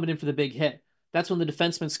and he's coming in for the big hit, that's when the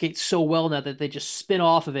defensemen skate so well now that they just spin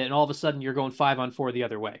off of it and all of a sudden you're going 5-on-4 the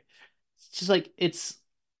other way. It's just like it's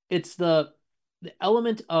the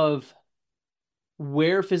element of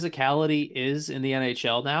where physicality is in the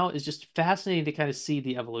NHL now is just fascinating to kind of see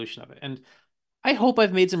the evolution of it. And I hope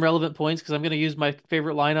I've made some relevant points because I'm going to use my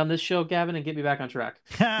favorite line on this show, Gavin, and get me back on track.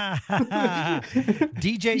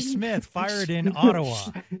 DJ Smith fired in Ottawa.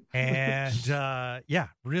 And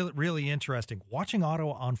really, really interesting. Watching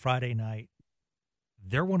Ottawa on Friday night,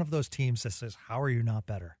 they're one of those teams that says, how are you not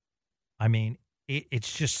better? I mean,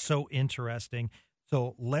 it's just so interesting.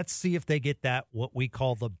 So let's see if they get that, what we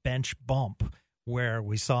call the bench bump, where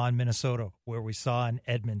we saw in Minnesota, where we saw in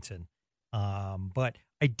Edmonton. But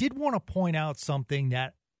I did want to point out something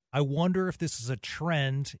that I wonder if this is a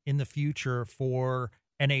trend in the future for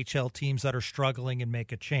NHL teams that are struggling and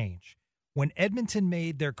make a change. When Edmonton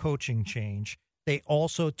made their coaching change, they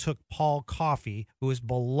also took Paul Coffey, who is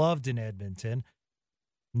beloved in Edmonton,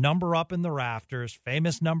 number up in the rafters,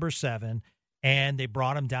 famous number 7, and they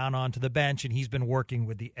brought him down onto the bench, and he's been working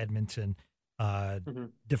with the Edmonton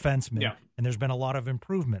defensemen, and there's been a lot of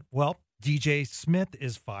improvement. Well, DJ Smith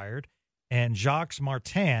is fired, and Jacques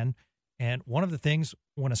Martin, and one of the things,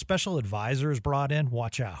 when a special advisor is brought in,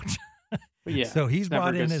 watch out. So he's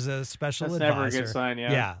brought in as a special advisor. Never a good sign,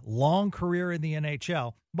 yeah, long career in the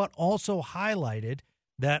NHL, but also highlighted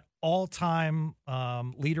that all-time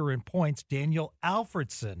leader in points, Daniel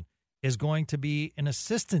Alfredsson, is going to be an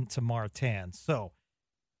assistant to Martin. So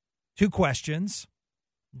 2 questions.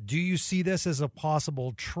 Do you see this as a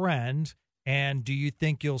possible trend? And do you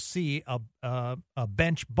think you'll see a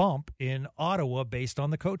bench bump in Ottawa based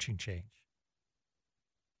on the coaching change?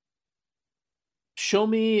 Show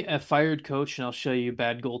me a fired coach, and I'll show you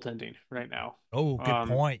bad goaltending right now. Oh, good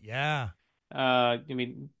point. Yeah. I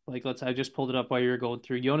just pulled it up while you were going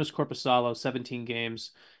through. Jonas Corposalo, 17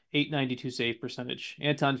 games, 892 save percentage.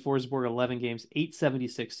 Anton Forsberg, 11 games,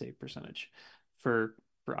 876 save percentage for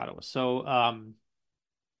Ottawa. So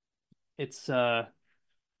it's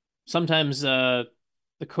sometimes the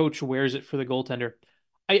coach wears it for the goaltender.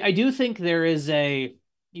 I do think there is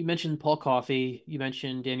you mentioned Paul Coffey, you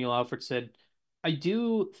mentioned Daniel Alfredsson. I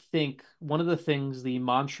do think one of the things the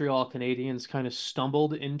Montreal Canadiens kind of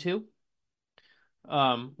stumbled into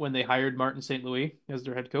when they hired Martin St. Louis as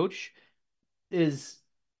their head coach is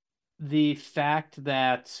the fact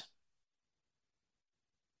that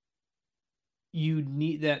you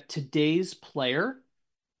need that today's player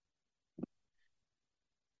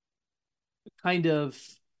kind of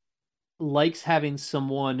likes having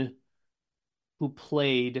someone who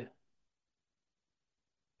played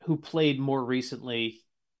more recently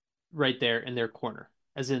right there in their corner,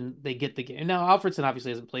 as in they get the game. Now, Alfredson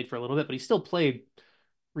obviously hasn't played for a little bit, but he still played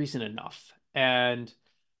recent enough. And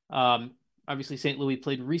obviously St. Louis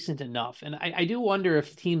played recent enough. And I do wonder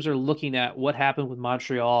if teams are looking at what happened with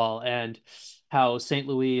Montreal and how St.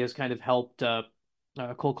 Louis has kind of helped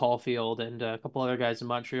Cole Caulfield and a couple other guys in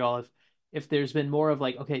Montreal. If there's been more of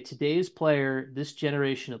like, okay, today's player, this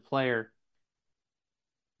generation of player,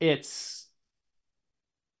 it's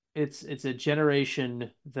a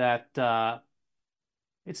generation that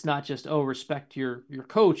it's not just, oh, respect your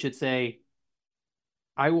coach. It's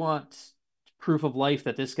I want proof of life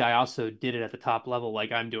that this guy also did it at the top level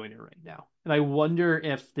like I'm doing it right now. And I wonder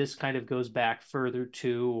if this kind of goes back further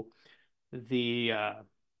to the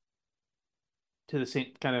same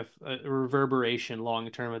kind of reverberation long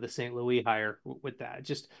term of the St. Louis hire with that.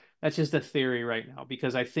 That's just a theory right now,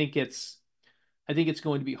 because I think it's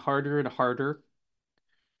going to be harder and harder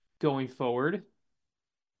going forward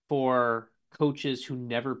for coaches who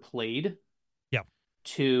never played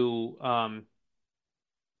to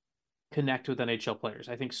connect with NHL players.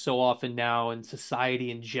 I think so often now in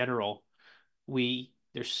society in general,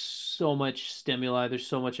 there's so much stimuli, there's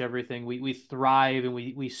so much everything. We thrive and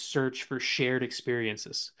we search for shared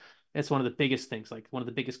experiences. That's one of the biggest things, like one of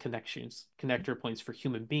the biggest connector points for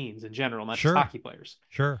human beings in general, not just hockey players.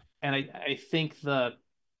 Sure. And I think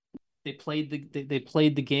they played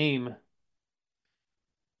the game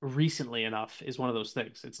recently enough is one of those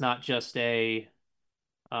things. It's not just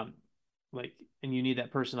and you need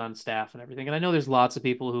that person on staff and everything. And I know there's lots of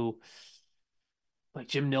people who, like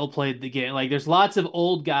Jim Nill played the game. Like there's lots of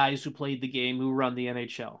old guys who played the game who run the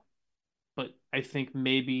NHL. But I think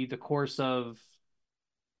maybe the course of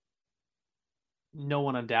no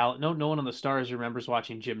one on the Stars remembers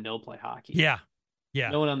watching Jim Nill play hockey. Yeah.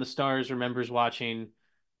 No one on the Stars remembers watching,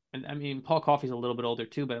 and I mean, Paul Coffey's a little bit older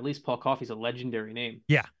too, but at least Paul Coffey's a legendary name.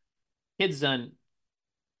 Yeah. Kids done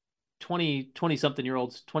 20 something year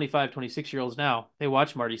olds, 25, 26 year olds now, they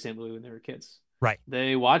watched Marty St. Louis when they were kids. Right.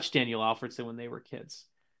 They watched Daniel Alfredsson when they were kids.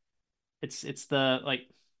 It's the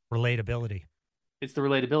relatability. It's the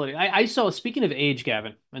relatability. I saw, speaking of age,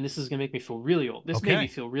 Gavin, and this is going to make me feel really old. This made me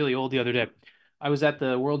feel really old the other day. I was at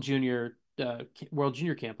the World Junior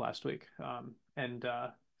Camp last week. And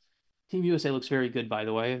Team USA looks very good, by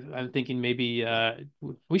the way. I'm thinking maybe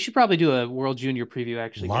we should probably do a World Junior preview.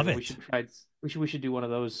 Actually, love it. We should do one of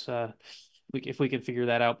those if we can figure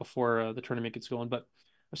that out before the tournament gets going. But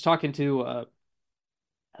I was talking to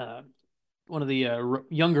one of the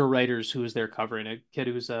younger writers who was there covering a kid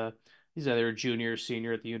who's he's either a junior or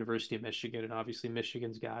senior at the University of Michigan, and obviously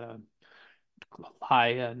Michigan's got a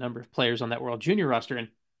high number of players on that World Junior roster. And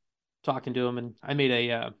talking to him, and I made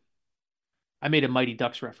a Mighty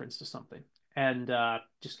Ducks reference to something, and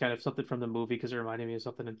just kind of something from the movie because it reminded me of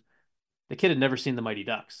something. And the kid had never seen the Mighty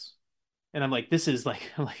Ducks, and I'm like, this is like,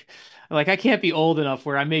 I'm like, I can't be old enough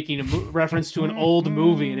where I'm making a reference to an old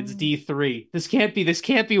movie and it's D3. This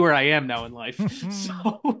can't be where I am now in life.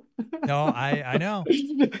 So no, I know.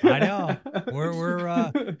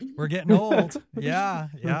 We're getting old. Yeah.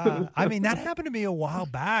 I mean, that happened to me a while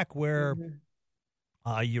back where.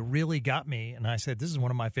 You really got me. And I said, this is one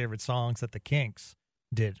of my favorite songs that the Kinks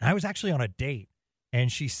did. And I was actually on a date.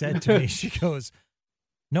 And she said to me, she goes,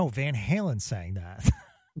 no, Van Halen sang that.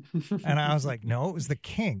 And I was like, no, it was the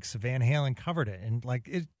Kinks. Van Halen covered it. And like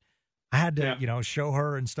I had to, show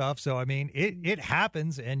her and stuff. So, I mean, it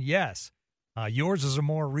happens. And yes, yours is a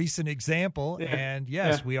more recent example. Yeah. And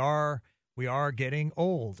yes, we are getting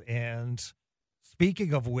old. And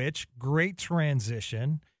speaking of which, great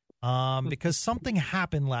transition. Because something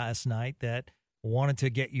happened last night that I wanted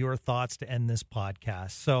to get your thoughts to end this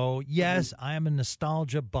podcast. So, yes, I am a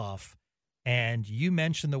nostalgia buff, and you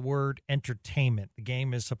mentioned the word entertainment. The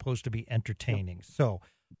game is supposed to be entertaining. So,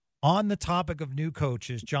 On the topic of new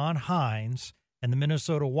coaches, John Hines and the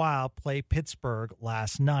Minnesota Wild play Pittsburgh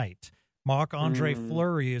last night. Marc-Andre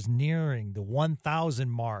Fleury is nearing the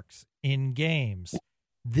 1,000 marks in games.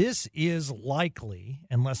 This is likely,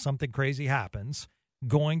 unless something crazy happens,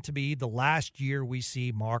 going to be the last year we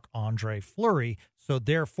see Marc-Andre Fleury. So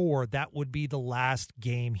therefore, that would be the last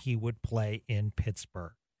game he would play in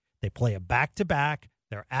Pittsburgh. They play a back-to-back.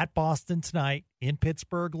 They're at Boston tonight, in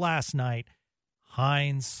Pittsburgh last night.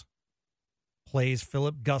 Hines plays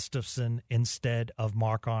Philip Gustafson instead of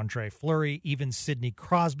Marc-Andre Fleury. Even Sidney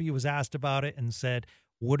Crosby was asked about it and said,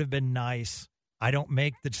 would have been nice. I don't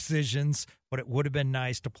make the decisions, but it would have been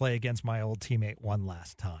nice to play against my old teammate one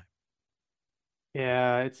last time.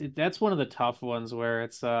 Yeah, that's one of the tough ones where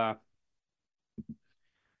it's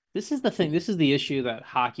this is the thing. This is the issue that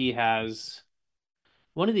hockey has.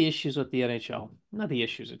 One of the issues with the NHL, not the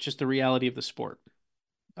issues, it's just the reality of the sport.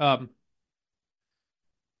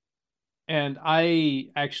 And I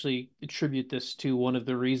actually attribute this to one of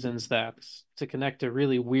the reasons that, to connect a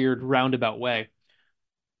really weird roundabout way,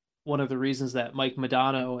 one of the reasons that Mike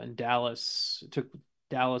Modano and Dallas, it took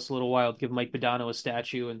Dallas a little while to give Mike Modano a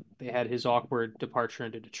statue, and they had his awkward departure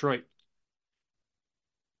into Detroit.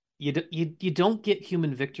 You don't get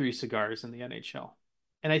human victory cigars in the NHL.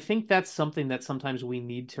 And I think that's something that sometimes we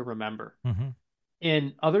need to remember. Mm-hmm.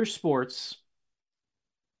 In other sports,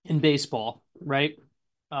 in baseball, right?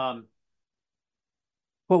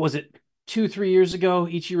 What was it? 2-3 years ago,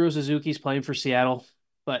 Ichiro Suzuki's playing for Seattle,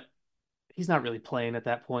 but he's not really playing at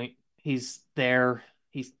that point. He's there.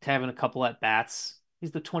 He's having a couple at bats.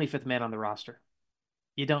 He's the 25th man on the roster.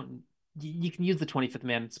 You can use the 25th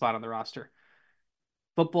man spot on the roster.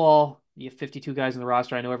 Football, you have 52 guys on the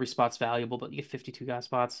roster. I know every spot's valuable, but you get 52 guy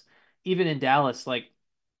spots. Even in Dallas, like,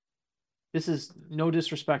 this is no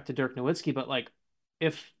disrespect to Dirk Nowitzki, but like,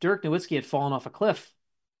 if Dirk Nowitzki had fallen off a cliff,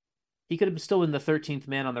 he could have still been the 13th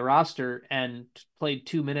man on the roster and played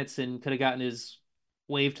 2 minutes and could have gotten his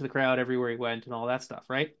wave to the crowd everywhere he went and all that stuff,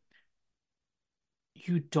 right?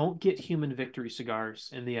 You don't get human victory cigars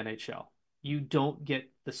in the NHL. You don't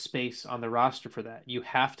get the space on the roster for that. You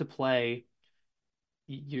have to play.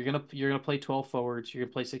 You're gonna play 12 forwards. You're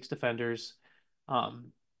gonna play 6 defenders.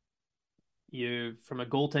 You, from a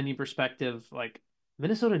goaltending perspective, like,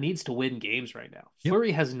 Minnesota needs to win games right now. Yep.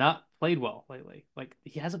 Fleury has not played well lately. Like,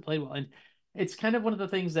 he hasn't played well, and it's kind of one of the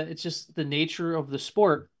things that it's just the nature of the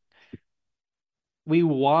sport. We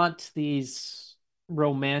want these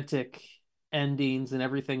romantic endings and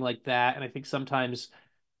everything like that, and I think sometimes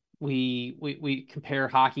we compare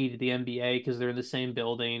hockey to the NBA because they're in the same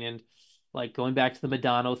building, and like, going back to the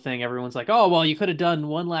Modano thing, everyone's like, "Oh, well, you could have done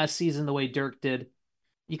one last season the way Dirk did."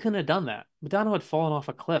 You couldn't have done that. Modano had fallen off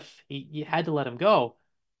a cliff. You had to let him go,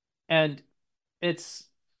 and it's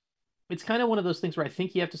kind of one of those things where I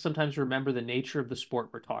think you have to sometimes remember the nature of the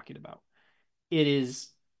sport we're talking about. It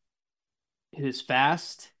is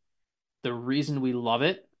fast. The reason we love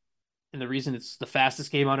it, and the reason it's the fastest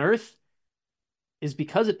game on earth, is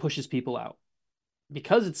because it pushes people out.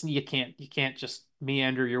 Because you can't just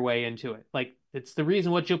meander your way into it. Like, it's the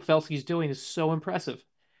reason what Joe Pavelski's doing is so impressive.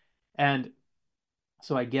 And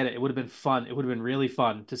so I get it. It would have been fun. It would have been really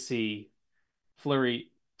fun to see Fleury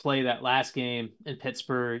play that last game in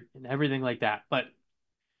Pittsburgh and everything like that. But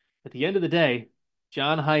at the end of the day,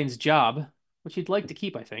 John Hines' job, which he'd like to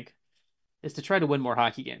keep, I think, is to try to win more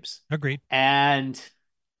hockey games. Agreed. And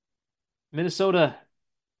Minnesota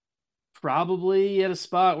probably at a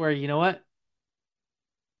spot where, you know what?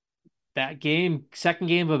 That game, second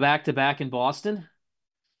game of a back-to-back in Boston,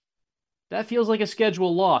 that feels like a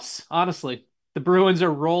schedule loss, honestly. The Bruins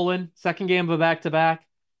are rolling. Second game of a back-to-back.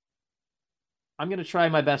 I'm going to try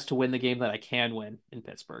my best to win the game that I can win in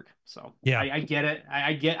Pittsburgh. So yeah, I get it.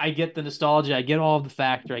 I get the nostalgia. I get all of the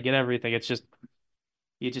factor. I get everything. It's just,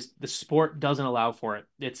 the sport doesn't allow for it.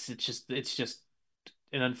 It's just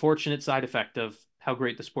an unfortunate side effect of how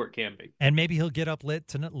great the sport can be. And maybe he'll get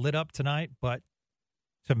lit up tonight. But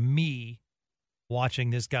to me,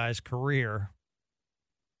 watching this guy's career,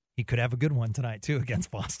 he could have a good one tonight too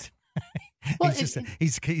against Boston. Well,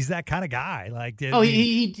 he's that kind of guy. Like,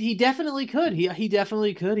 he definitely could. He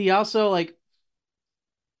definitely could. He also, like,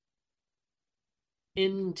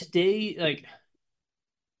 in today, like,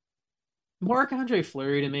 Marc-Andre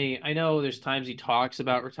Fleury, to me, I know there's times he talks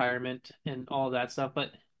about retirement and all that stuff,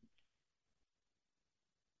 but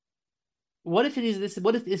what if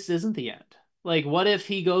what if this isn't the end? Like, what if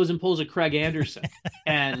he goes and pulls a Craig Anderson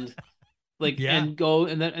and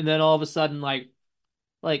and then all of a sudden, like,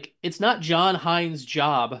 it's not John Hines'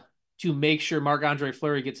 job to make sure Marc-Andre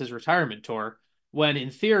Fleury gets his retirement tour, when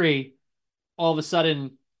in theory, all of a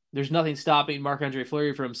sudden, there's nothing stopping Marc-Andre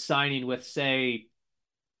Fleury from signing with, say,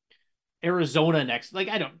 Arizona next. Like,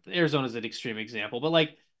 Arizona's an extreme example, but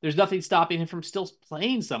like, there's nothing stopping him from still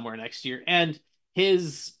playing somewhere next year. And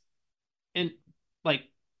his, and like,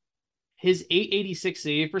 his 886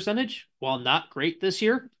 save percentage, while not great this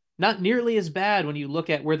year, not nearly as bad when you look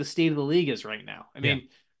at where the state of the league is right now. I mean,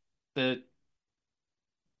 the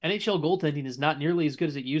NHL goaltending is not nearly as good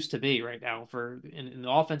as it used to be right now. And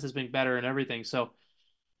the offense has been better and everything. So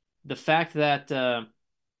the fact that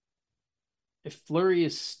if Fleury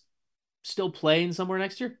is still playing somewhere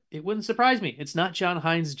next year, it wouldn't surprise me. It's not John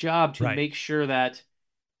Hines' job to make sure that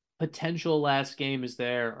potential last game is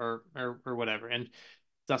there or whatever. And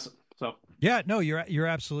that's so. Yeah, no, you're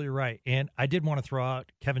absolutely right. And I did want to throw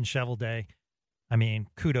out Kevin Cheveldae. I mean,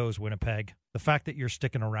 kudos, Winnipeg. The fact that you're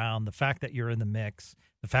sticking around, the fact that you're in the mix,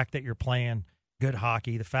 the fact that you're playing good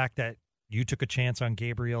hockey, the fact that you took a chance on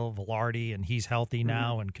Gabriel Velarde and he's healthy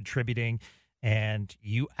now and contributing, and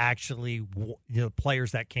you actually,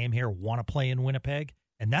 players that came here want to play in Winnipeg.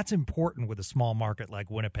 And that's important with a small market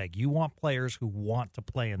like Winnipeg. You want players who want to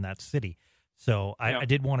play in that city. So I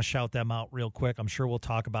did want to shout them out real quick. I'm sure we'll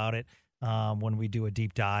talk about it when we do a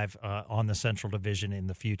deep dive on the Central Division in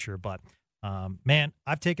the future. But, man,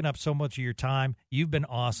 I've taken up so much of your time. You've been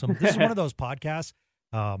awesome. This is one of those podcasts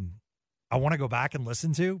I want to go back and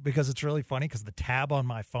listen to because it's really funny because the tab on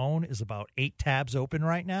my phone is about 8 tabs open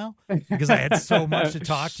right now because I had so much to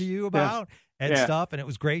talk to you about and stuff. And it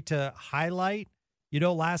was great to highlight,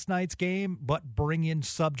 last night's game, but bring in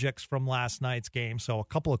subjects from last night's game. So a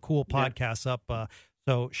couple of cool podcasts up.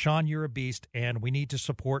 So, Sean, you're a beast, and we need to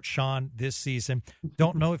support Sean this season.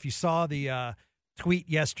 Don't know if you saw the tweet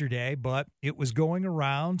yesterday, but it was going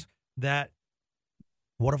around that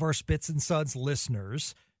one of our Spits and Suds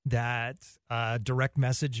listeners that direct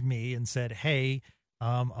messaged me and said, hey,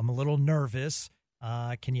 I'm a little nervous.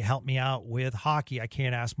 Can you help me out with hockey? I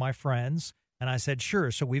can't ask my friends. And I said,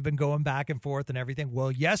 sure. So we've been going back and forth and everything.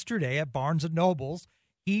 Well, yesterday at Barnes & Noble's,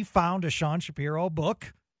 he found a Sean Shapiro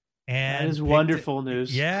book. And that is wonderful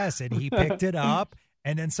news. Yes, and he picked it up.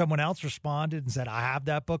 And then someone else responded and said, I have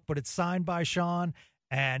that book, but it's signed by Sean.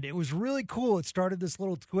 And it was really cool. It started this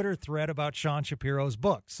little Twitter thread about Sean Shapiro's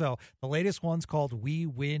book. So the latest one's called We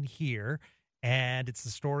Win Here. And it's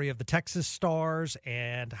the story of the Texas Stars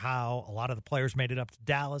and how a lot of the players made it up to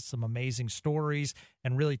Dallas, some amazing stories,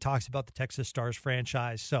 and really talks about the Texas Stars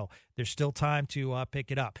franchise. So there's still time to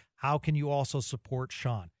pick it up. How can you also support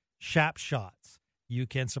Sean? Shap Shots. You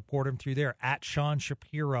can support him through there at Sean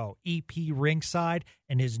Shapiro, EP Ringside,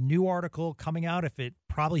 and his new article coming out, if it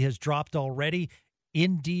probably has dropped already,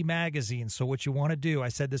 in D Magazine. So what you want to do, I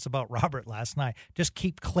said this about Robert last night, just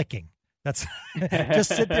keep clicking. That's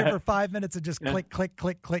just sit there for 5 minutes and just click, click,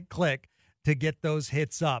 click, click, click to get those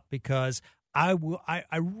hits up, because I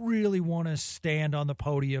really want to stand on the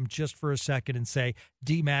podium just for a second and say,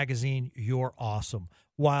 D Magazine, you're awesome.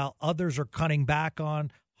 While others are cutting back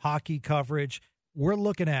on hockey coverage, we're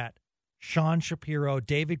looking at Sean Shapiro,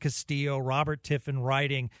 David Castillo, Robert Tiffin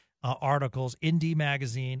writing articles in D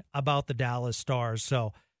Magazine about the Dallas Stars.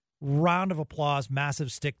 So round of applause,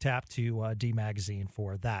 massive stick tap to D Magazine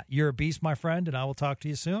for that. You're a beast, my friend, and I will talk to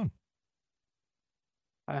you soon.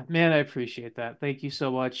 Man, I appreciate that. Thank you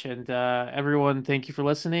so much. And everyone, thank you for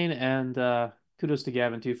listening. And kudos to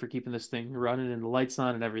Gavin, too, for keeping this thing running and the lights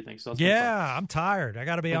on and everything. So I'm tired. I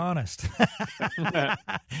got to be honest.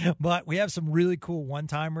 But we have some really cool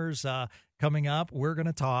one-timers coming up. We're going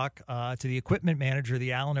to talk to the equipment manager of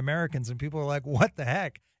the Allen Americans, and people are like, what the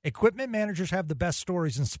heck? Equipment managers have the best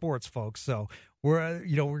stories in sports, folks. So we're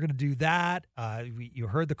going to do that. You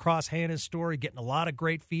heard the Cross Hannes story, getting a lot of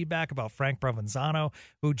great feedback about Frank Provenzano,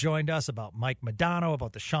 who joined us, about Mike Modano,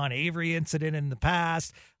 about the Sean Avery incident in the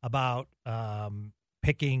past, about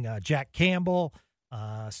picking Jack Campbell.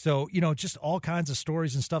 So, just all kinds of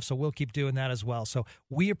stories and stuff. So we'll keep doing that as well. So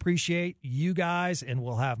we appreciate you guys, and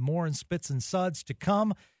we'll have more in Spits and Suds to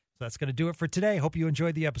come. So that's going to do it for today. Hope you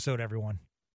enjoyed the episode, everyone.